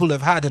that people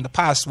have had in the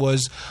past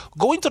was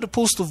going to the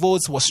polls to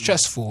vote was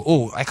stressful.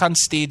 Oh, I can't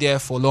stay there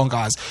for long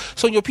hours.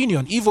 So in your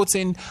opinion,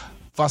 e-voting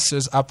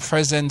versus our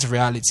present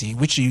reality,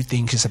 which do you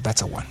think is a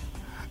better one?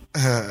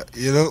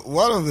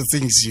 One of the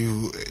things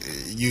you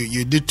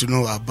need to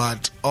know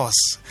about us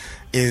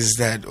is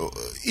that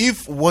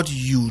if what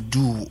you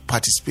do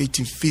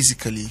participating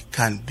physically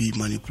can be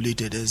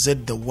manipulated, is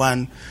it the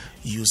one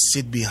you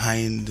sit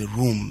behind the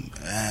room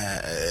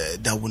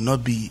that will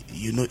not be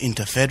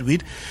interfered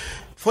with?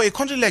 For a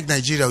country like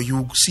Nigeria,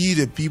 you see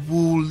the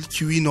people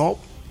queuing up,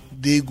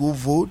 they go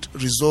vote,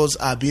 results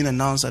are being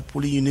announced at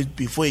polling unit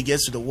before it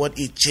gets to the ward,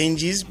 it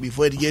changes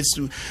before it gets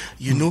to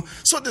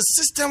so the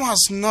system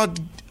has not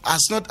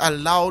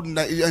allowed,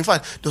 in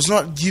fact does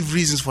not give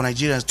reasons for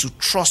Nigerians to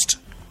trust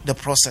the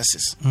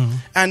processes.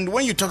 And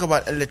when you talk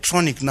about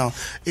electronic now,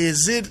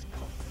 is it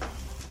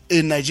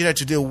in Nigeria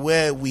today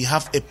where we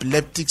have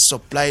epileptic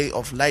supply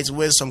of lights,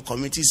 where some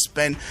communities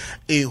spend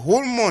a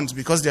whole month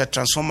because their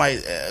transformer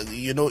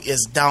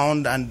is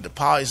down and the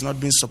power is not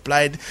being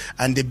supplied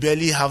and they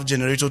barely have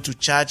generator to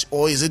charge?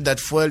 Or is it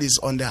that fuel is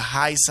on the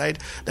high side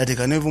that they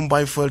can even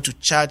buy fuel to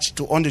charge,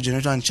 to on the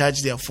generator and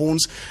charge their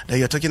phones, that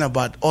you're talking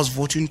about us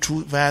voting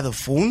through via the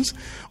phones?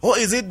 Or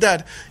is it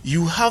that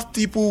you have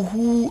people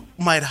who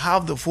might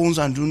have the phones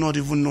and do not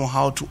even know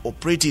how to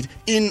operate it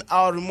in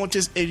our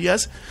remotest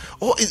areas?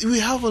 Or we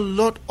have a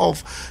lot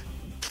of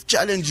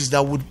challenges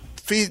that would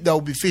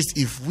be faced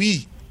if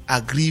we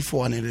agree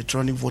for an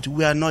electronic vote.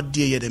 We are not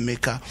there yet,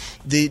 Emeka.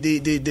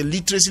 The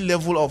literacy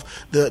level of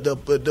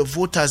the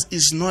voters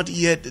is not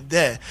yet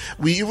there.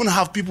 We even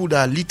have people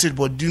that are literate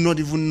but do not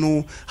even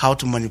know how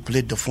to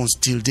manipulate the phones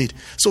till date.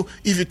 So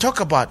if you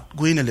talk about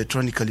going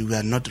electronically, we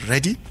are not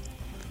ready.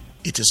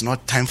 It is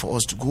not time for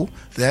us to go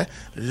there.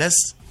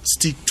 Let's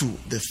stick to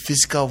the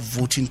physical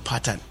voting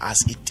pattern as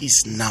it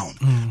is now.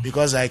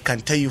 Because I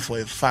can tell you for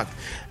a fact,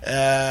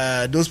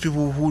 those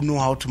people who know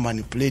how to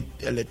manipulate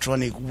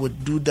electronic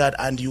would do that,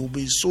 and you'll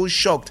be so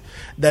shocked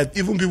that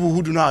even people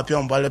who do not appear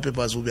on ballot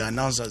papers will be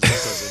announced as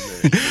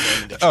voters in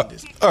the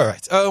election. All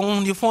right.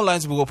 Your phone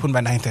lines will open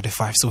by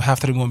 9:35, so we have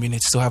 3 more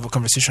minutes to have a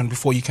conversation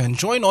before you can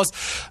join us.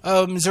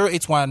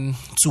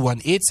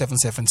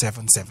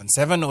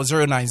 081-218-77777 or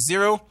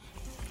 090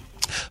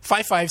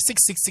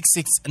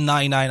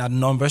 55666699 at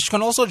numbers. You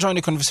can also join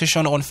the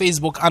conversation on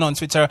Facebook and on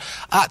Twitter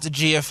at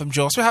JFM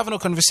Jos. We're having a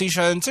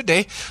conversation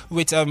today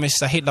with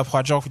Mr. Hitler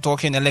Pajok. We're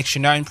talking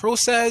electioneering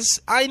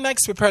process,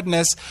 INEC's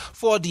preparedness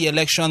for the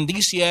election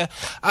this year,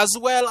 as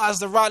well as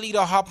the rally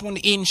that happened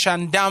in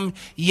Shandam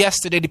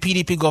yesterday, the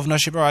PDP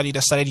governorship rally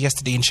that started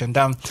yesterday in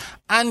Shandam,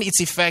 and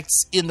its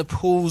effects in the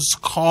polls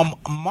come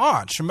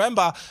March.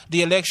 Remember,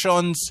 the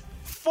elections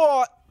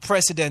for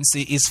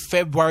presidency is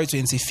February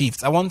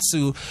 25th. I want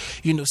to,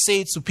 say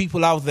it to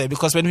people out there,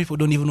 because many people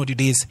don't even know the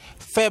days.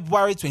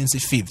 February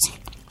 25th.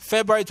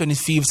 February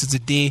 25th is the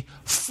day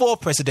for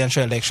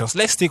presidential elections.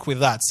 Let's stick with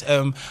that.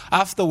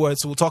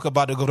 Afterwards, we'll talk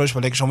about the governorship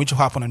election, which will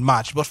happen in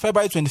March. But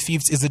February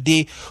 25th is the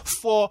day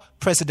for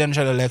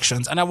presidential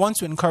elections. And I want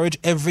to encourage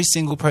every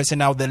single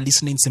person out there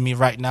listening to me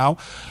right now,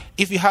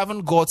 if you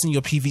haven't gotten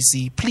your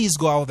PVC, please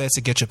go out there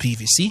to get your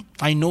PVC.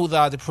 I know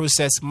that the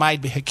process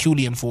might be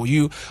Herculean for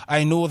you.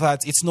 I know that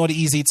it's not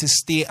easy to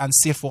stay and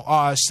sit for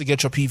hours to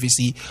get your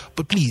PVC.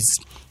 But please,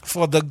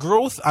 for the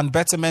growth and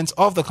betterment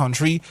of the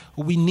country,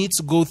 we need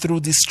to go through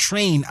this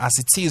train as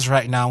it is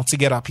right now to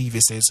get our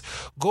PVCs.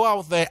 Go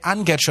out there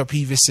and get your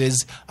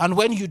PVCs. And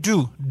when you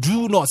do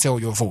not sell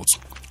your vote.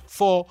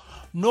 For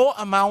no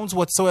amount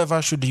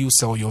whatsoever should you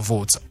sell your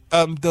vote.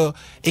 The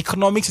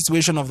economic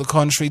situation of the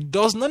country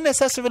does not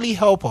necessarily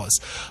help us.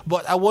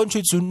 But I want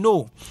you to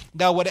know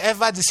that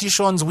whatever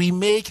decisions we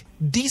make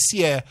this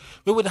year,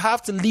 we would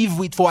have to live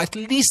with for at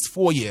least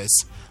 4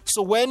 years.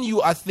 So when you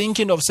are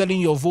thinking of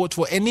selling your vote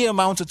for any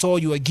amount at all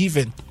you are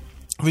given,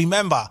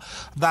 remember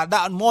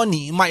that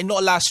money will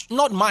not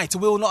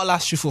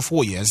last you for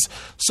 4 years.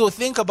 So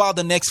think about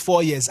the next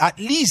 4 years. At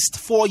least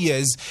 4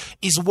 years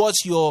is what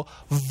your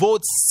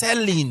vote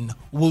selling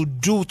will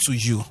do to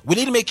you. Will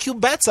it make you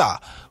better?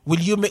 Will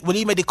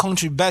it make the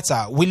country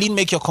better? Will it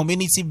make your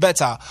community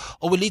better?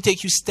 Or will it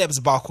take you steps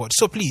backward?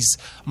 So please,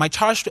 my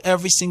charge to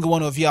every single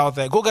one of you out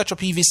there, go get your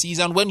PVCs,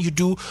 and when you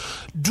do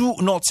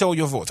not sell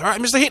your vote. All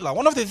right, Mr. Hitler,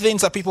 one of the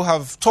things that people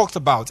have talked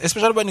about,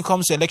 especially when it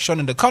comes to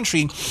election in the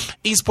country,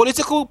 is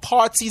political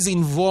parties'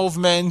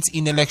 involvement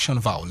in election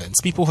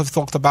violence. People have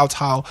talked about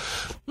how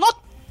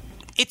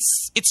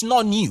it's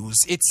not news,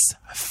 it's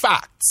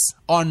facts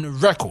on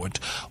record,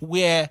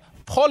 where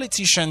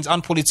politicians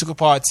and political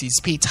parties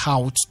paid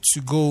out to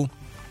go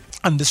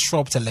and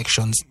disrupt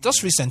elections.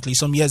 Just recently,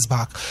 some years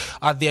back,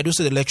 at the Edo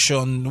State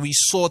election, we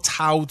saw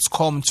touts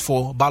come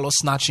for ballot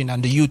snatching,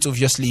 and the youth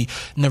obviously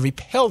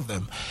repelled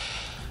them.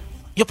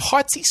 Your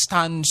party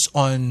stands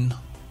on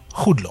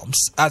hoodlums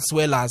as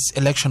well as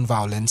election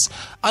violence.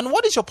 And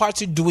what is your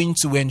party doing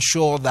to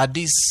ensure that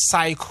this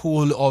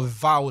cycle of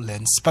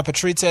violence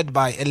perpetrated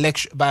by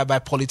by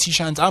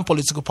politicians and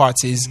political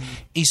parties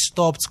is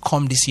stopped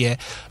come this year's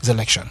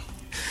election?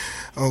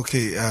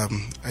 Okay,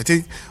 I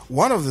think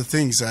one of the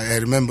things I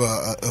remember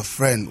a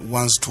friend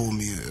once told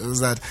me was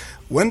that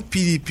when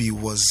PDP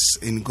was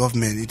in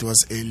government, it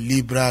was a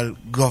liberal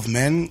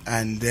government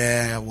and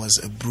there was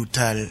a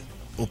brutal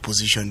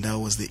opposition, that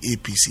was the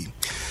APC.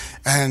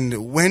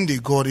 And when they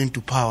got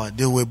into power,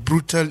 they were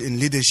brutal in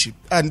leadership.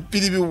 And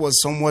PDP was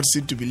somewhat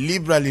seen to be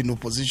liberal in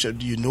opposition,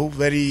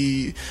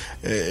 very,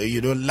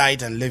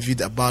 light and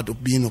levied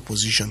about being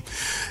opposition.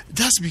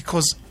 That's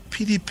because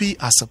PDP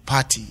as a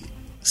party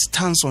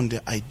stands on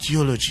the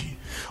ideology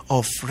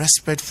of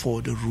respect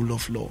for the rule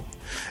of law.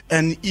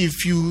 And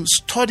if you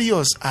study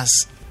us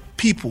as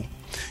people,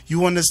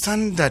 you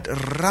understand that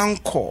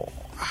rancor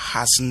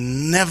has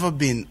never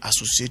been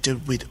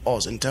associated with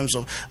us in terms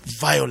of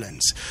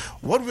violence.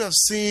 What we have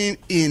seen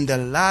in the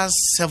last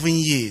 7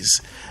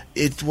 years,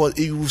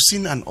 you've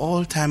seen an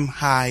all-time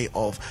high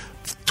of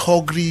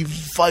thuggery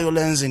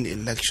violence in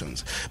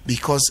elections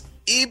because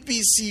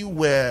APC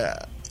were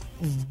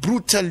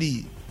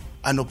brutally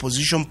an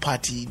opposition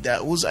party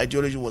whose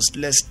ideology was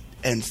less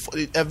and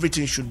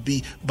everything should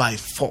be by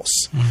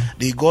force.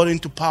 They got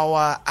into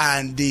power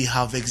and they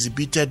have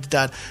exhibited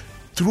that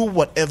through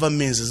whatever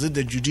means. Is it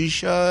the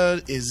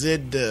judicial? Is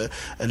it the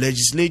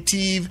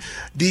legislative?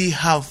 They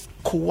have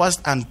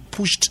coerced and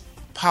pushed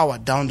power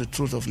down the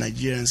throat of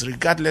Nigerians,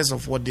 regardless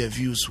of what their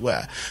views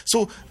were.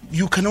 So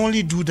you can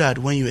only do that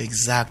when you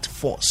exact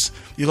force.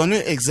 You can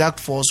only exact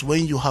force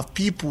when you have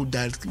people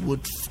that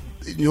would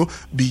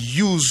be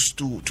used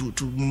to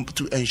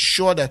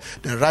ensure that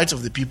the rights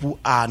of the people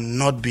are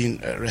not being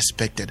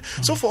respected.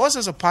 So for us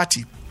as a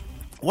party,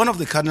 one of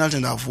the cardinal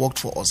things that have worked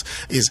for us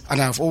is,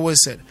 and I've always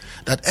said,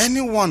 that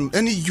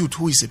any youth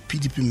who is a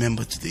PDP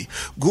member today,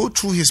 go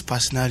through his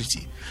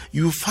personality,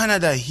 you will find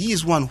out that he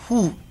is one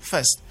who,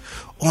 first,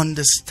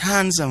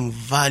 understands and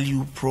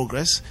value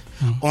progress,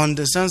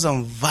 understands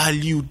and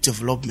value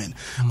development,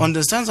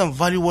 understands and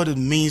value what it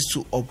means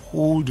to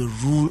uphold the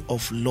rule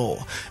of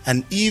law.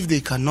 And if they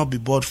cannot be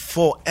bought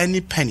for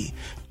any penny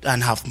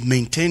and have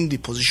maintained the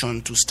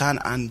position to stand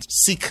and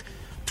seek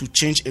to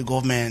change a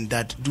government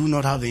that do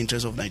not have the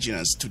interests of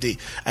Nigerians today,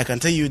 I can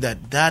tell you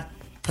that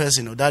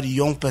person or that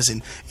young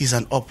person is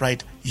an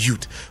upright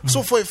youth.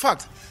 So for a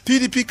fact,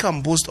 PDP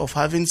can boast of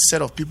having a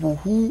set of people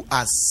who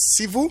are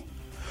civil,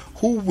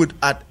 who would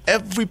at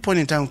every point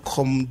in time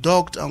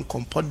conduct and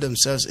comport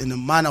themselves in a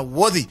manner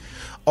worthy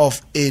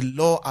of a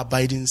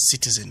law-abiding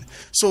citizen.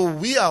 So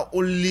we are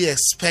only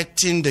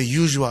expecting the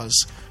usuals,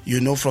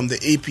 from the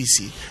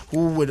APC,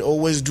 who would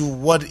always do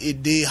what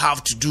they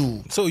have to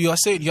do. So you are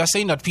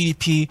saying that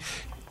PDP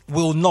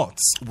will not.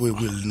 We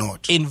will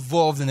not.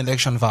 Involved in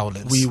election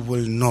violence. We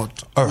will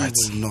not. All right.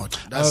 We will not.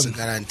 That's a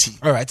guarantee.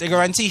 All right. A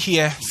guarantee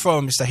here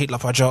from Mr. Hitler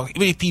Pajok.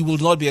 PDP will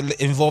not be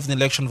involved in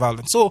election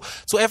violence. So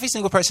every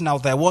single person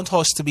out there wants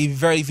us to be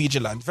very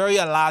vigilant, very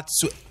alert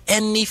to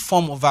any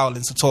form of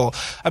violence at all.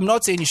 I'm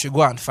not saying you should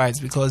go and fight,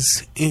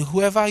 because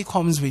whoever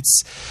comes with,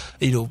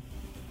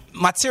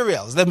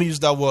 materials, let me use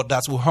that word,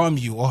 that will harm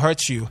you or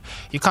hurt you,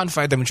 you can't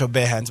fight them with your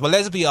bare hands. But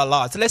let's be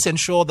alert. Let's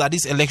ensure that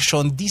this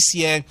election this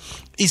year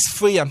is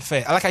free and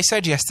fair. Like I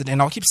said yesterday,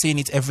 and I'll keep saying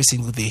it every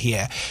single day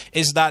here,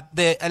 is that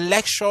the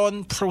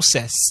election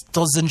process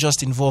doesn't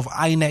just involve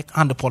INEC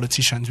and the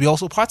politicians. We're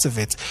also part of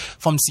it.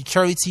 From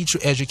security to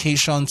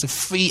education to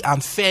free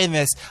and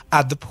fairness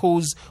at the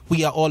polls,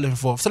 we are all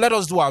involved. So let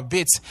us do our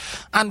bit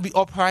and be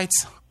upright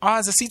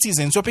as a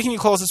citizen. So picking your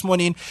calls this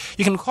morning,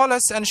 you can call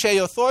us and share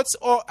your thoughts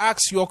or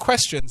ask your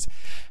questions.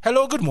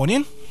 Hello, good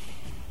morning.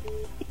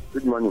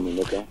 Good morning,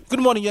 Mineka.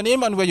 Good morning. Your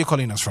name and where you're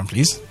calling us from,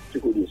 please.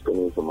 Chukudi is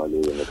calling from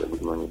Malawi, Mineka.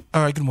 Good morning.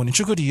 All right, good morning.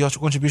 Chukudi, your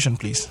contribution,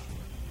 please.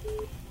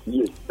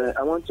 Yes,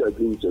 I want to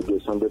agree with your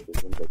guest 100%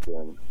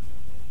 that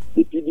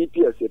the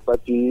PDP as a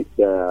party,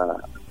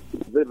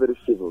 very, very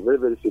civil, very,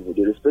 very civil.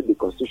 They respect the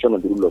constitution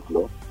and the rule of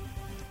law.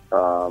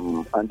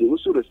 And they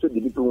also respect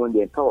the people when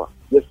they're in power.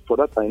 Yes, for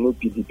that I know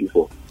PDP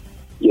for.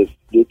 Yes,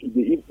 they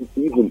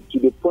even to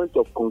the point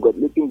of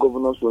congratulating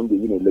governors when they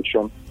win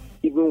election,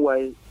 even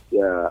while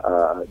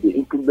the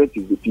incumbent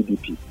is the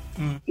PDP.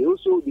 They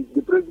also,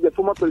 the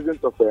former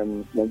president of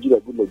Nigeria,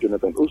 Goodluck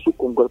Jonathan, also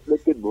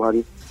congratulated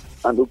Buhari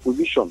and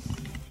opposition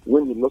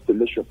when he lost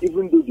election,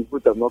 even though the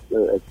vote have not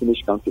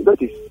finished counting.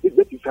 That is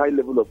high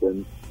level of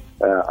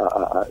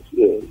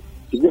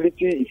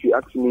civility, if you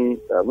ask me,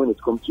 when it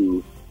comes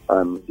to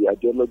the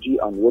ideology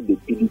and what the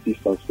PDP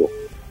stands for.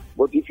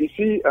 But if you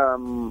see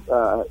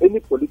any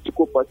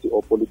political party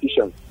or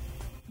politicians,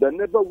 they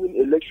never win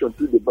election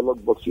through the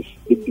ballot boxes.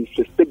 They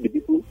disrespect the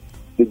people.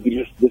 They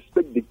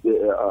disrespect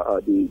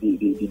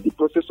the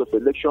process of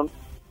election.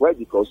 Why?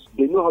 Because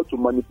they know how to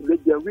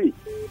manipulate their way.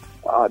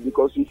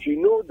 Because if you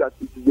know that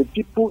it is the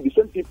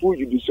same people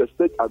you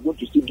disrespect are going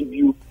to still give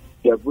you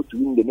their vote to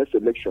win the next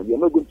election, you are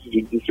not going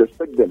to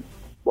disrespect them.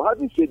 But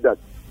having said that,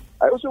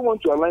 I also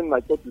want to align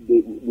my thought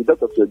with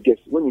that of your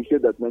guest when you say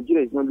that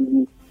Nigeria is not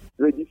really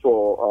ready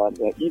for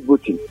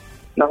e-voting.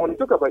 Now, when we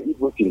talk about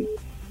e-voting,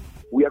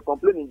 we are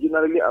complaining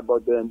generally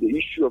about the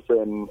issue of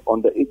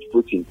underage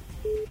voting.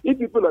 If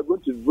people are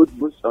going to vote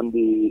on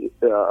the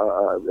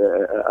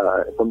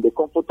from the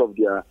comfort of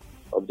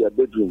their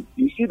bedroom,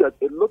 you see that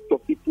a lot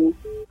of people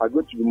are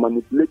going to be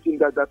manipulating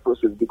that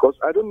process, because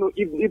I don't know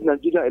if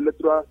Nigerian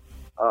electoral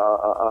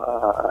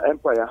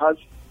empire has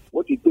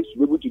what it takes to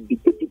be able to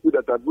dictate people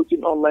that are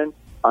voting online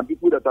and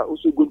people that are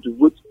also going to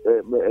vote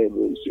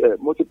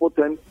multiple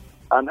times,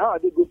 and how are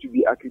they going to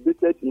be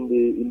accredited in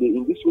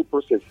this whole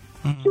process?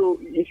 Mm-hmm. So,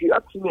 if you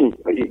ask me,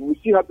 we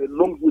still have a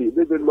long way,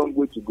 very, very long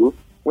way to go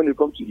when it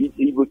comes to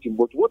e-voting.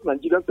 But what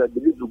Nigerians, I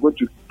believe, we're going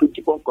to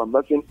keep on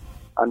conversing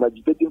and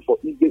agitating for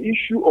is the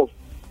issue of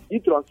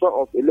e-transfer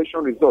of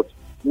election results,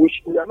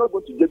 which we are not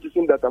going to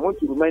jettison. That I want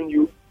to remind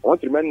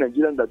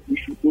Nigerians that we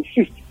should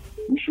insist,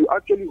 we should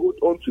actually hold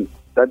on to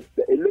that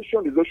the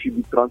election results should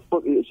be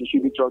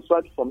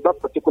transferred from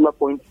that particular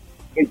point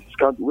where the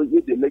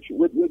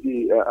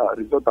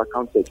results are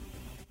counted.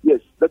 Yes,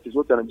 that is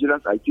what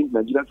Nigerians are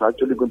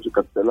actually going to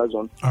capitalize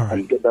on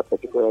and get that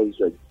particular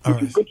result.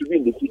 If it's going to be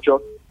in the future,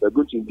 we're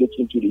going to engage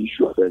into the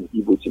issue of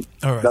e-voting.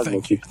 All right,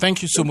 thank you.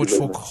 Thank you so much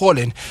for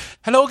calling.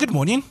 Hello, good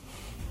morning.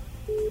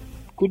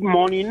 Good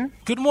morning.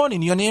 Good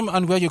morning. Your name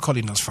and where you're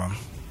calling us from?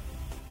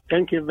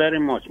 Thank you very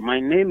much.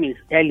 My name is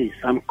Ellis.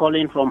 I'm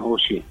calling from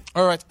Hoshi.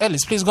 All right,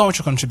 Ellis, please go on with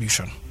your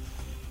contribution.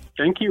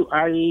 Thank you.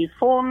 I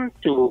phoned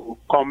to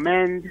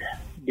commend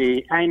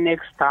the INEC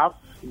staff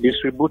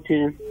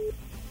distributing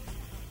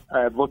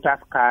voters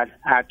card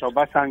at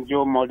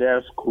Obasanjo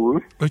Model School.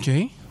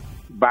 Okay.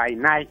 By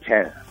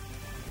Nitel.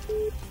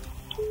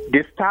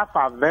 The staff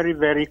are very,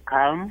 very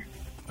calm.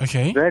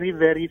 Okay. Very,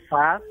 very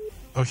fast.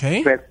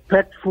 Okay.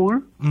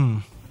 Respectful.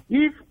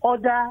 If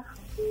other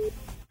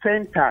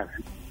centers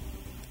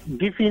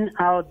giving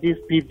out this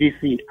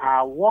PVC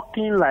are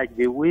working like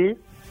the way,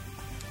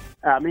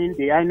 the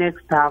INEC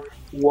staff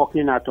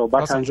working at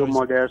Obasanjo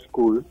Model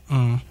School,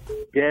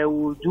 they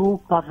will do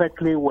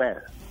perfectly well.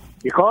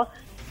 Because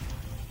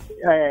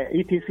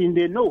it is in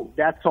the know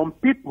that some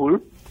people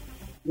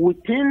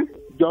within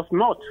just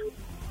not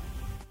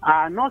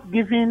are not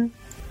giving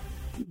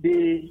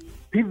the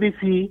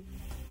PVC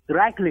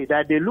rightly,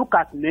 that they look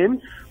at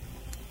names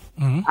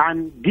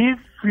and give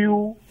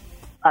few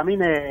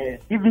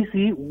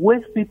PVC,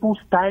 waste people's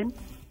time.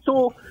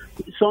 So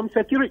some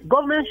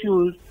government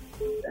should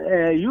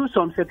use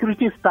some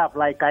security staff,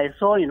 like I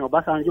saw in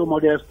Obasanjo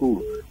Model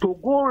School, to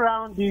go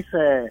around these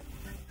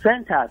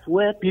centers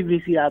where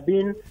PVC are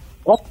being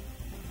up.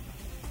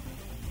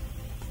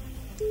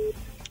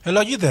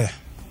 Hello, are you there?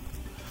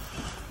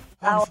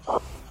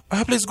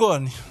 Please go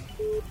on.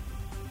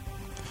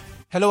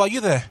 Hello, are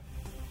you there?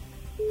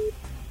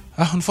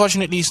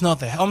 Unfortunately, it's not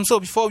there. So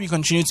before we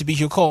continue to be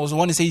your calls, I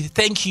want to say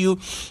thank you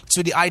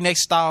to the INEC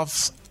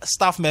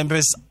staff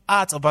members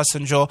at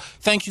Obasanjo.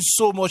 Thank you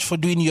so much for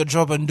doing your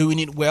job and doing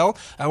it well.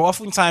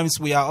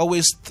 Oftentimes, we are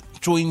always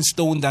throwing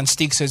stones and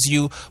sticks as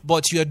you,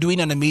 but you are doing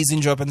an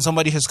amazing job, and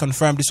somebody has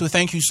confirmed it. So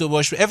thank you so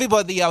much to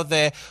everybody out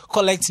there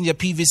collecting your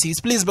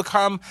PVCs. Please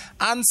become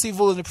and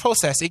civil in the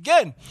process.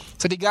 Again,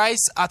 to the guys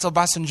at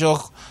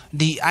Obasanjo,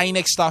 the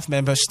INEC staff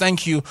members,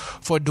 thank you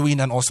for doing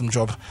an awesome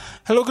job.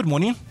 Hello, good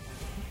morning.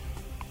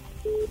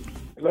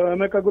 Hello,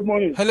 Emeka, good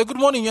morning. Hello, good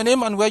morning. Your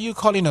name and where are you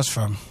calling us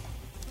from?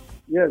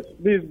 Yes,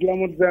 this is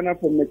Glamot Zana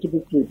from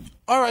Mechibu Street.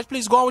 All right,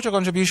 please go on with your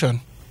contribution.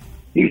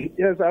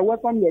 Yes, I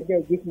welcome your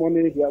guest this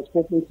morning. They have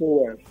spoken so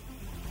well.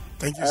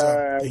 Thank you,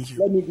 sir. Thank you.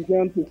 Let me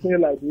begin to say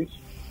like this.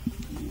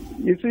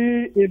 You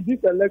see, in this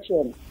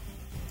election,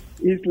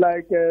 it's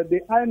like the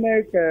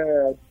INEC,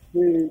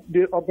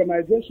 the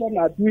organization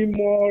are doing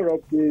more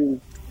of the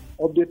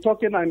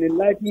talking and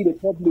enlightening the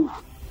public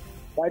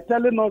by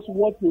telling us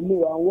what to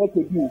know and what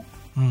to do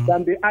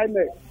than the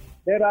INEC.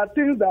 There are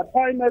things that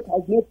INEC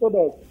has not told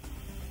us.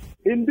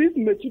 In this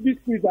Mechibi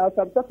Street, as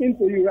I'm talking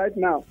to you right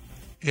now,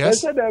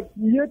 yes, they said they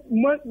create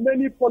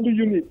many poly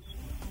units.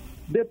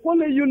 The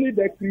poly unit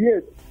they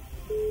create,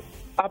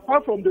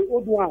 apart from the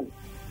old one,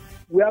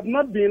 we have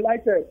not been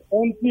elected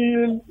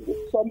until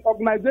some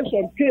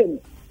organization came.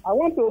 I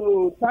want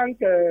to thank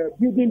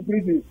Building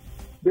Bridges,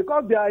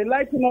 because they are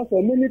enlightening us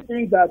on many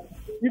things that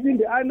even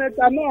the INEC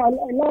are not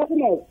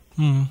enlightening us.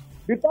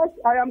 Because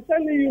I am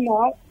telling you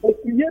now, they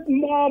create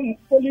more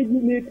poly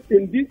units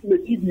in this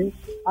Mechibi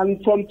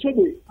and from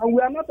Chobe, and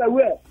we are not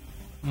aware.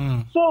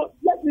 So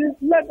let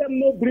them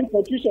not bring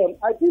confusion.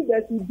 I think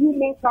they should do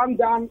more calm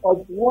down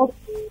of what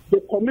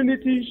the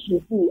community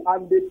should do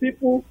and the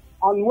people,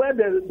 and where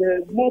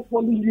the more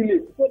poly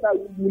units, so that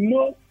we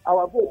know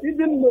our vote.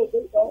 Even though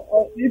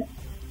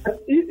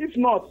if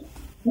not,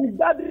 if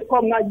that day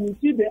come now, you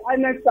see the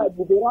INEC side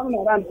will be running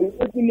around and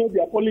people know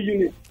their poly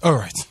units. All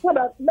right. So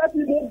that let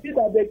me know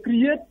that they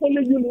create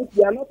poly units,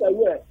 they are not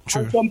aware.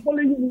 True. And some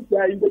poly units, they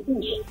are in the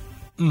bush.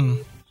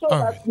 So all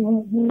that right,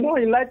 we know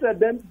enlighten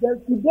them, they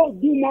should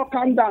just do more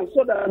calm down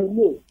so that we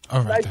know.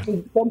 all right, Like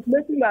some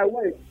places I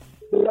went,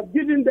 They have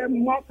given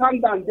them more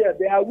time than there.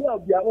 They are aware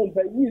of their own,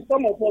 but we,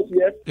 some of us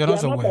here, You're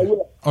not aware.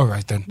 All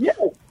right then. Yes.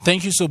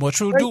 Thank you so much.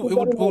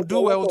 We'll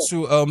do well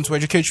to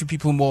educate you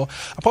people more.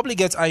 I'll probably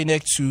get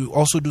INEC to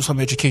also do some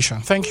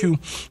education. Thank you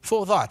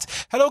for that.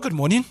 Hello, good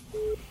morning.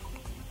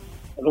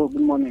 Hello,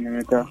 good morning,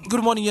 Emeka.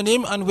 Good morning. Your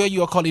name and where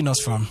you are calling us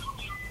from?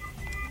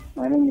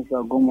 My name is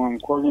Agomo. I'm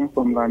calling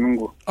from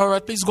Lamingo. All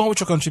right, please go on with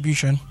your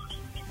contribution.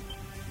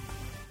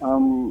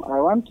 I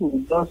want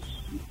to just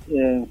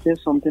say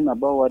something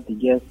about what the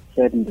guest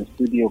said in the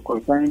studio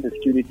concerning the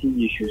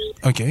security issues.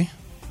 Okay.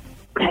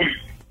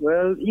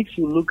 Well, if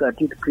you look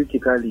at it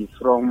critically,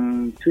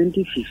 from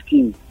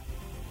 2015,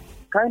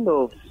 kind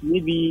of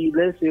maybe,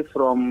 let's say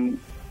from,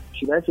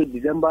 should I say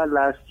December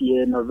last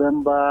year,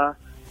 November,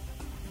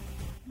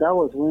 that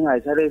was when I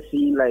started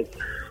seeing like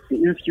the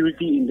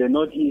insecurity in the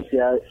Northeast.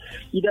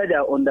 Either they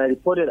are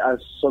underreported, as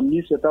some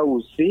newspaper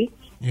would say,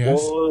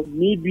 yes, or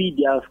maybe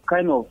they have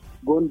kind of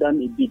gone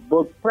down a bit.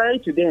 But prior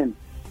to then,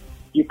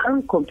 you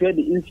can't compare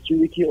the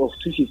insecurity of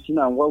 2015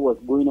 and what was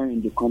going on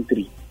in the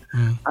country.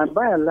 And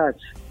by and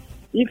large,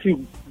 if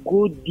you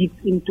go deep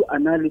into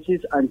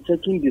analysis and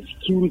checking the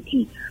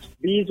security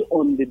based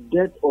on the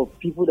death of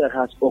people that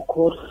has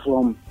occurred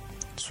from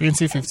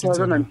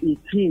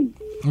 2018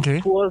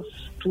 towards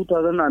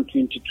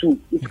 2022,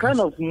 it's kind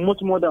of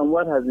much more than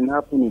what has been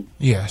happening.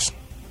 Yes.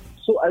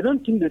 So I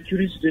don't think the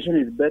security situation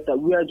is better.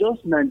 We are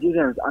just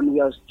Nigerians and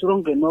we are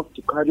strong enough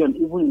to carry on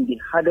even in the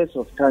hardest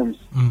of times.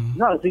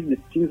 Now I think the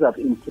things have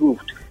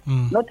improved.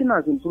 Nothing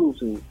has improved.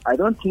 So I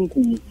don't think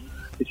the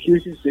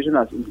security situation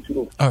has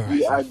improved. All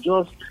right.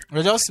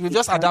 We've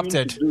just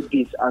adapted to do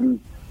this, and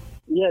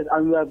yes,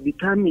 and we are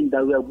determined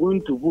that we are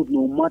going to vote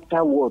no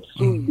matter what.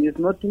 So there's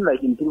nothing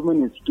like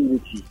improvement in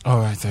security. All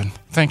right then.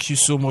 Thank you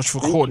so much for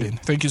calling.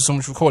 Thank you so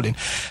much for calling.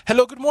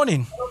 Hello, good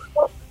morning.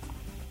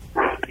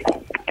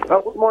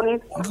 Good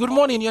morning. Good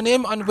morning. Your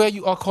name and where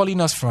you are calling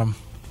us from?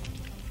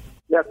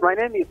 Yes, my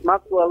name is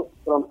Maxwell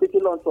from City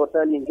Launch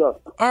Hotel in Jos.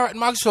 All right,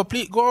 Maxwell,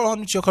 please go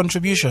on with your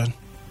contribution.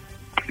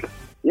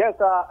 Yes,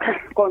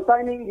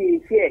 concerning the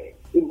fear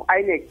in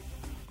INEC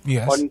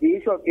on the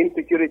issue of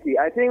insecurity,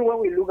 I think when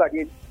we look at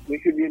it, we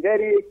should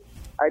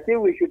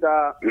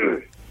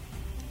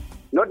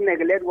not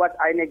neglect what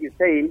INEC is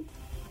saying,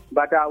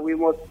 but we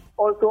must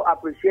also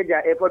appreciate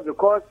their effort,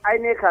 because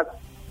INEC has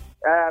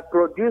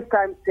produced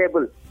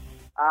timetable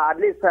at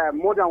least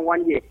more than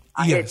 1 year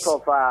ahead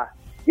of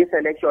this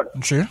election.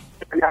 Sure.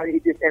 And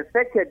it is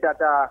expected that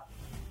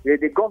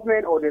the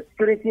government or the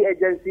security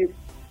agencies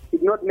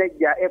did not make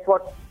their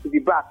effort to be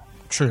back.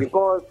 True.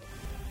 Because,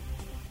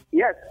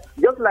 yes,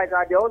 just like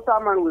the old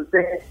man will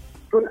say,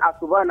 soon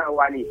asubana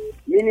wali,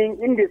 meaning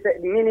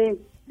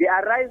they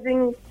are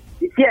rising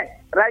the fear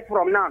right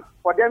from now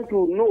for them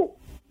to know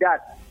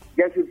that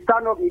they should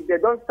stand up. If they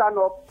don't stand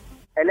up,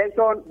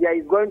 election, there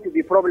is going to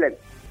be problem.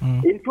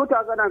 In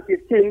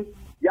 2015,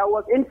 there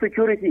was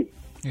insecurity,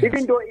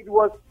 even though it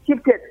was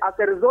shifted as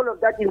a result of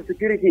that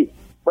insecurity.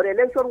 But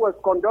election was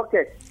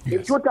conducted.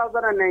 In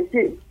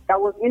 2019, there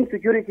was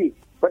insecurity,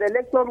 but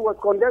election was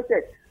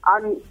conducted.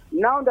 And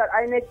now that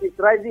INEC is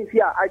rising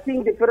here, I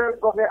think the federal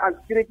government and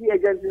security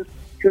agencies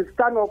should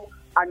stand up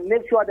and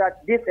make sure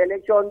that this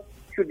election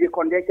should be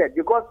conducted,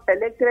 because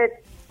electorates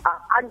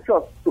are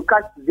anxious to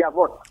cast their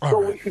vote.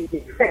 We should be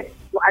fair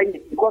to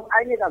INEC, because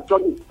INEC has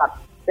done its part.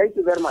 Thank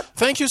you very much.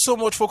 Thank you so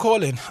much for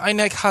calling.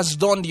 INEC has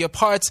done their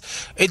part.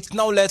 It's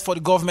now left for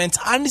the government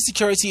and the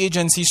security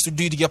agencies to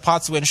do their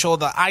part to ensure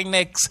that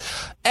INEC's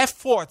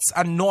efforts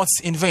are not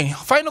in vain.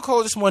 Final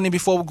call this morning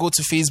before we go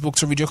to Facebook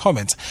to read your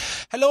comments.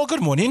 Hello,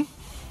 good morning.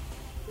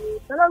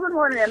 Hello, good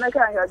morning,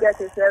 Emeka and your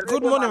guest.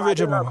 Good morning,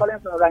 Radio Mama. Calling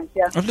from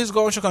Rankia. Please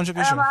go on with your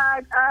contribution.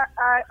 I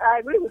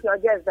agree with your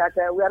guest that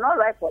we are not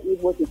right for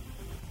e-voting.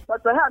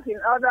 But perhaps in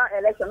other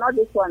elections, not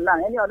this one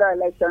now, any other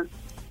election,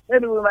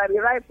 maybe we might be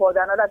right for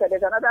another.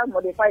 There's another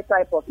modified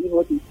type of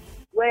e-voting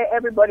where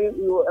everybody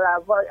will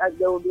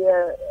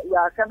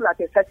assemble at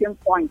a certain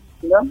point,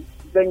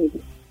 venue,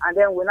 and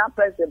then we now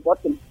press the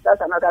button.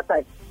 That's another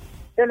type.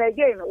 Then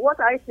again, what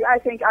I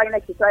think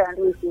INEC should try and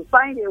do is to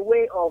find a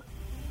way of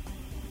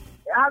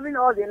having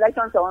all the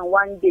elections on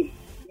one day,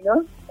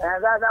 and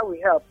that will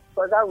help,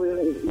 because that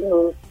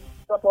will,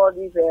 stop all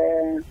these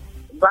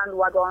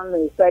bandwagon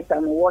effect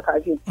and what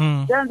have you.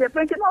 Then the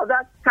printing of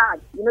that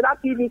card, that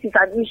PVC is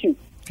an issue.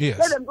 Yes.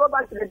 Let them go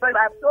back to the bank.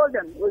 I've told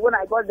them when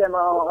I got them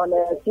on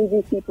a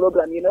CVC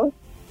program,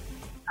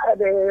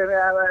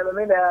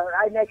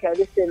 INEC,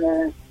 this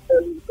thing,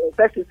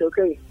 first is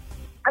okay.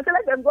 I said,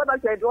 let them go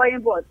back to the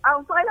drawing board.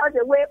 I'll find out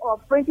a way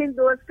of printing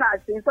those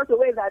cards in such a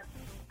way that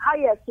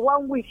highest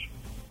 1 week,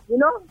 let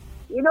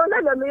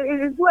them,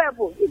 it's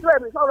doable. It's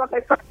doable. It's not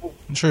rocket science.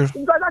 True.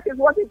 Because that is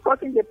what is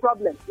causing the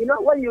problem.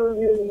 When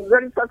you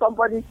register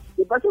somebody,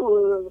 the person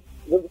will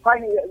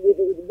find it,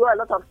 do a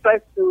lot of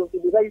stress to be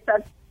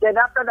registered. Then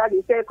after that,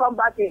 you say, come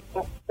back in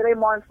 3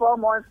 months, 4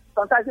 months.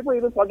 Sometimes people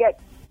even forget.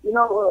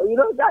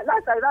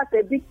 That's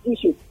a big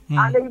issue.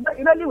 And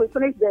then we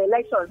finish the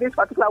election, this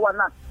particular one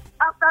now.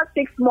 after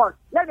 6 months,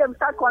 let them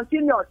start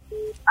continuous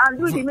and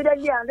do it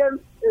immediately, and then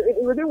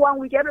within 1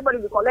 week, everybody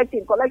will be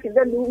collecting.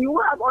 Then you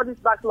will have all this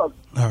backlog.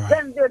 Right.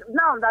 Then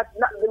now that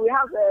we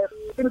have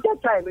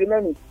limited time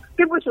remaining,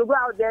 people should go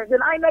out there. Then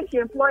INEC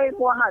should employ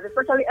more hands,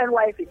 especially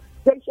NYC.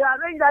 They should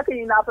arrange that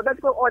in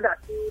alphabetical order.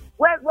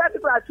 Where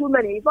people are too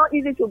many, it's not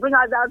easy to bring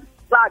out that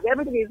bag.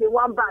 Everything is in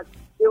one bag.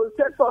 They will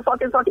search for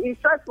something. It's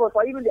stressful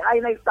for even the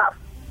INEC staff.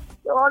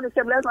 So all the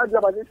same, let's not do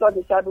about this one.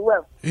 It shall be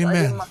well.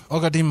 Amen.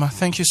 Ogadima,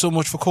 thank you so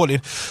much for calling.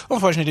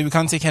 Unfortunately, we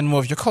can't take any more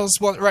of your calls.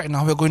 Well, right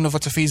now, we're going over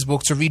to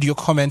Facebook to read your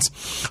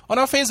comments. On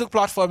our Facebook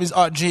platform is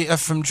RJF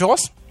from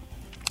Jaws.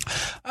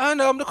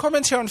 And the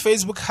comment here on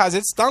Facebook has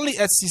it. Stanley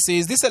Etsy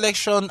says this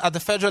election at the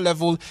federal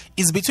level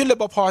is between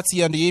Labour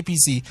Party and the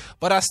APC,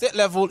 but at state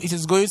level it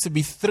is going to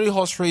be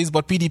 3-horse race,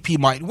 but PDP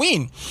might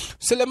win.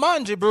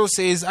 Suleiman Jibril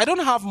says, I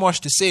don't have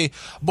much to say,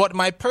 but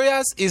my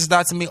prayers is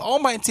that may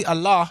Almighty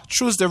Allah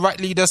choose the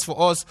right leaders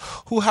for us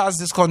who has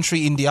this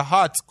country in their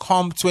heart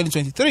come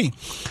 2023.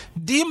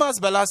 Dimas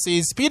Bella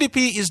says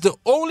PDP is the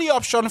only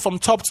option from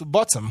top to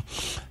bottom.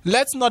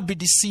 Let's not be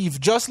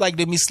deceived, just like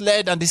they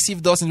misled and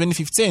deceived us in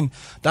 2015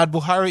 that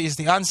Buhari is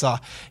the answer.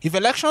 If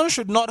elections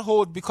should not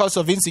hold because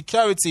of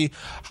insecurity,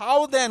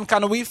 how then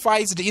can we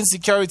fight the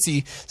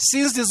insecurity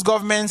since this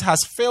government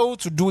has failed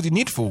to do the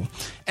needful?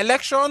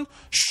 Election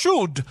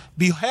should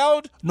be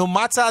held no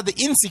matter the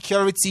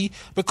insecurity,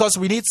 because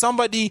we need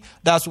somebody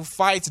that will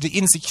fight the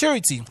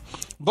insecurity.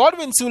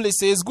 Godwin Tule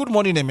says, good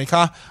morning,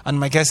 Emeka, and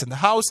my guests in the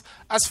house.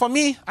 As for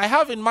me, I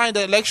have in mind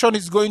the election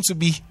is going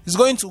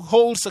to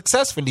hold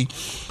successfully.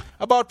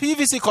 About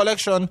PVC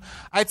collection,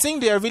 I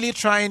think they are really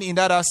trying in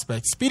that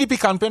aspect. PDP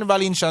campaign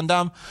rally in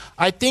Shandam,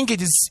 I think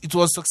it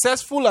was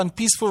successful and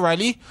peaceful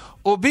rally.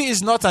 Obi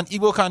is not an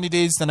Igbo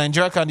candidate, it's a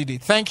Nigeria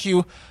candidate. Thank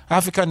you.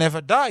 Africa never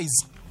dies.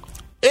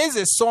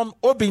 Eze Som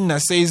Obinna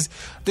says,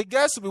 the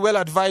guests will be well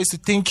advised to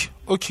think,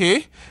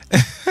 okay,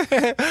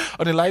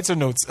 on a lighter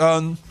note.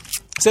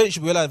 So you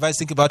should be well advised to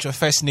think about your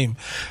first name.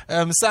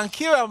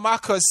 Sankira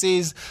Marcos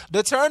says,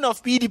 the turn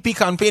of PDP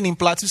campaign in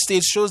Plateau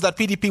State shows that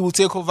PDP will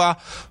take over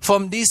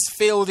from this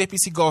failed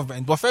APC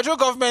government. But federal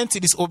government,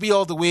 it is Obi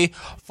all the way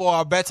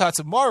for a better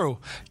tomorrow.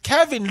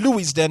 Kevin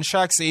Lewis then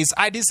Shark says,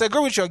 I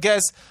disagree with your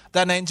guess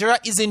that Nigeria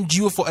isn't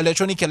due for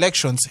electronic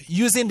elections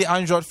using the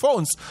Android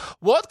phones.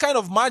 What kind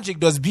of magic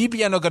does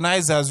BBN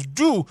organizers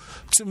do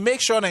to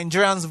make sure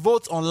Nigerians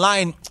vote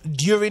online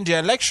during the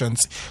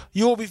elections?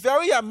 You will be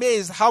very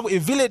amazed how a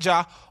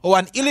villager or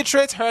an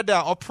illiterate herder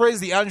operates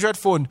the Android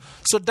phone.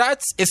 So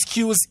that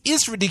excuse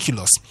is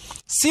ridiculous.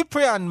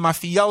 Cyprian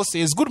Mafiao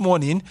says, good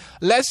morning,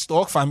 let's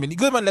talk family.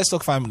 Good morning, let's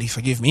talk family,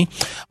 forgive me.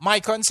 My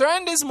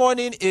concern this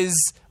morning is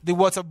the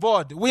water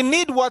board. We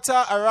need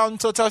water around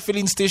Total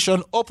Filling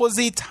Station,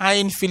 opposite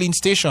Tyne Filling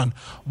Station,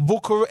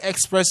 Bukuru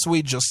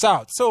Expressway just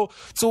south. So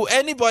to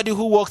anybody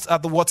who works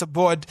at the water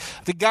board,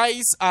 the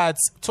guys at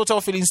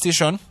Total Filling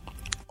Station,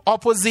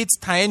 opposite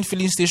Tyne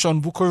Filling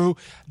Station, Bukuru,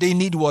 they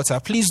need water.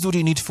 Please do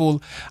the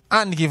needful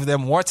and give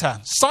them water.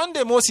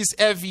 Sunday Moses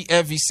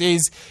Evie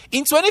says,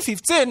 in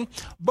 2015,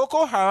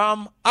 Boko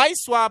Haram,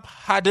 ISWAP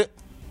had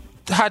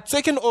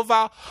taken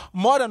over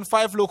more than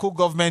 5 local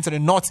governments in the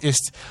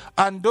northeast,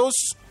 and those,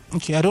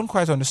 okay, I don't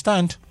quite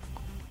understand.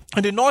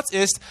 In the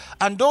northeast,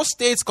 and those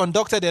states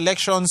conducted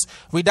elections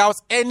without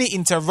any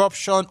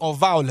interruption or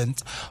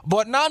violence.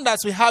 But now that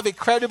we have a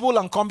credible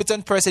and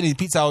competent person in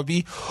Peter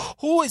Obi,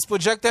 who is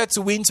projected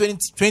to win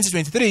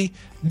 2023,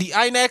 the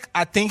INEC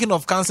are thinking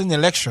of cancelling the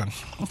election.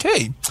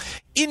 Okay.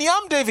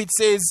 Inyam David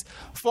says,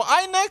 for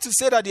INEC to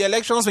say that the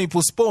elections may be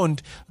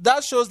postponed,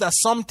 that shows that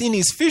something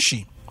is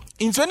fishy.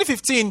 In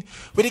 2015,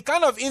 with that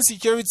kind of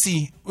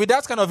insecurity,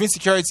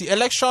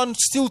 election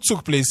still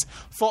took place.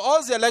 For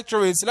us, the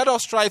electorates, let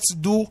us try to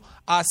do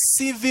our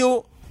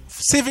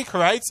civic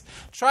rights.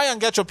 Try and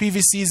get your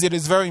PVCs. It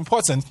is very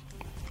important.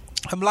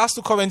 Last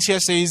 2 comments here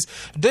says,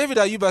 David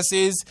Ayuba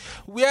says,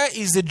 where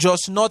is the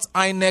Just Not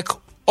INEC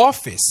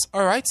office?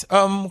 All right.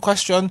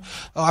 Question.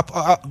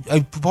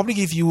 I'll probably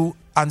give you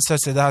answer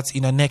to that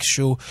in the next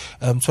show.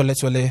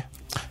 Twele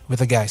with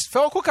the guys.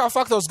 Fel Cooker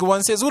Factors go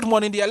and says, good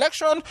morning. The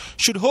election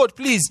should hold,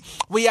 please.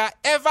 We are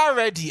ever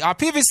ready. Our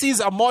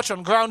PVCs are much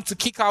on ground to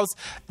kick out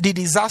the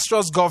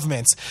disastrous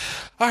government.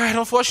 All right,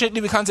 unfortunately,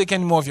 we can't take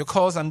any more of your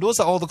calls, and those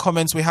are all the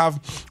comments we have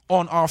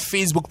on our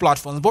Facebook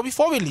platforms. But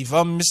before we leave,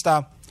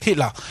 Mr.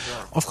 Hitler,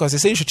 of course, they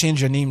say you should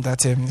change your name.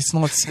 That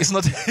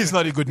it's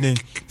not a good name.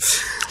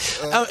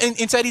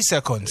 In 30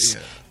 seconds,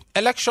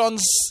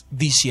 elections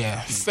this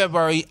year,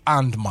 February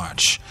and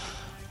March.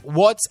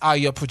 What are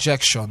your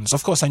projections?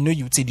 Of course, I know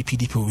you would say the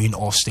PDP will win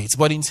all states,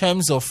 but in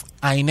terms of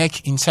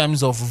INEC, in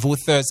terms of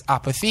voters'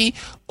 apathy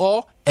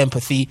or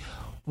empathy,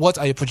 what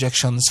are your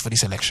projections for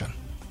this election?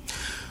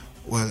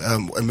 Well,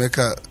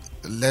 Emeka,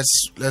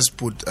 let's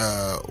put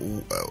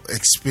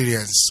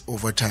experience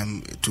over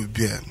time to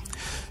bear.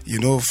 You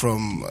know,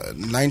 from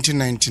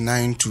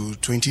 1999 to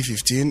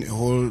 2015,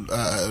 whole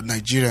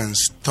Nigerians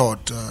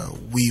thought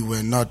we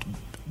were not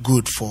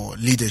good for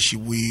leadership.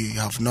 We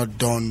have not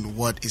done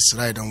what is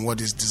right and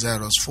what is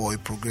desirous for a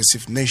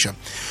progressive nation,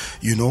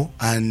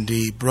 and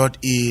they brought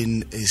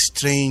in a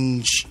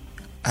strange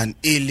and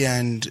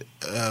alien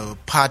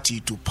party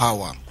to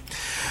power.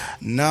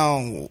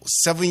 Now,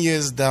 7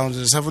 years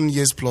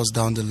plus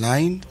down the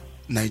line,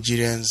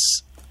 Nigerians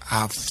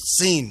have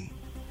seen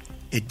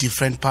a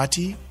different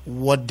party,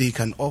 what they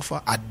can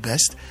offer at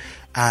best,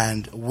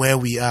 and where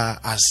we are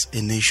as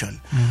a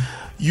nation.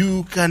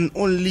 You can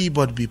only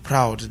but be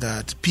proud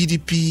that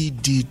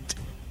PDP did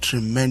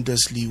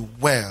tremendously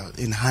well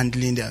in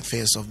handling the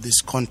affairs of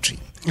this country.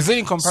 Is it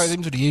in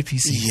comparison to the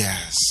APC?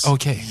 Yes.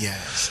 Okay.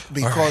 Yes.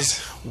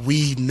 Because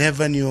we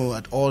never knew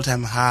at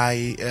all-time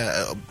high,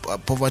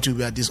 poverty will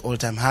be at this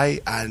all-time high,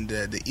 and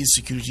the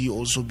insecurity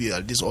also be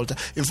at this all-time.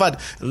 In fact,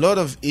 a lot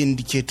of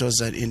indicators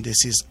and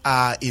indices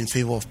are in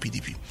favor of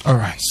PDP. All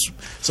right.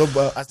 So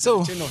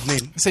change of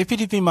name. Say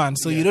PDP man,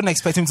 so you don't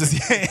expect him to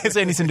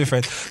say anything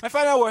different. My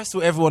final words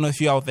to every one of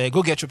you out there: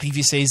 go get your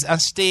PVCs and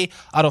stay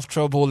out of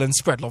trouble and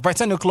spread love. By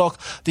 10 o'clock,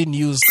 the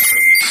news.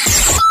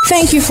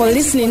 Thank you for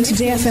listening to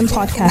JFM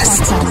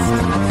Podcast.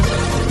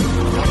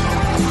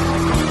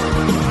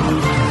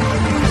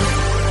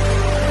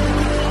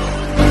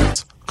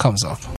 Comes up.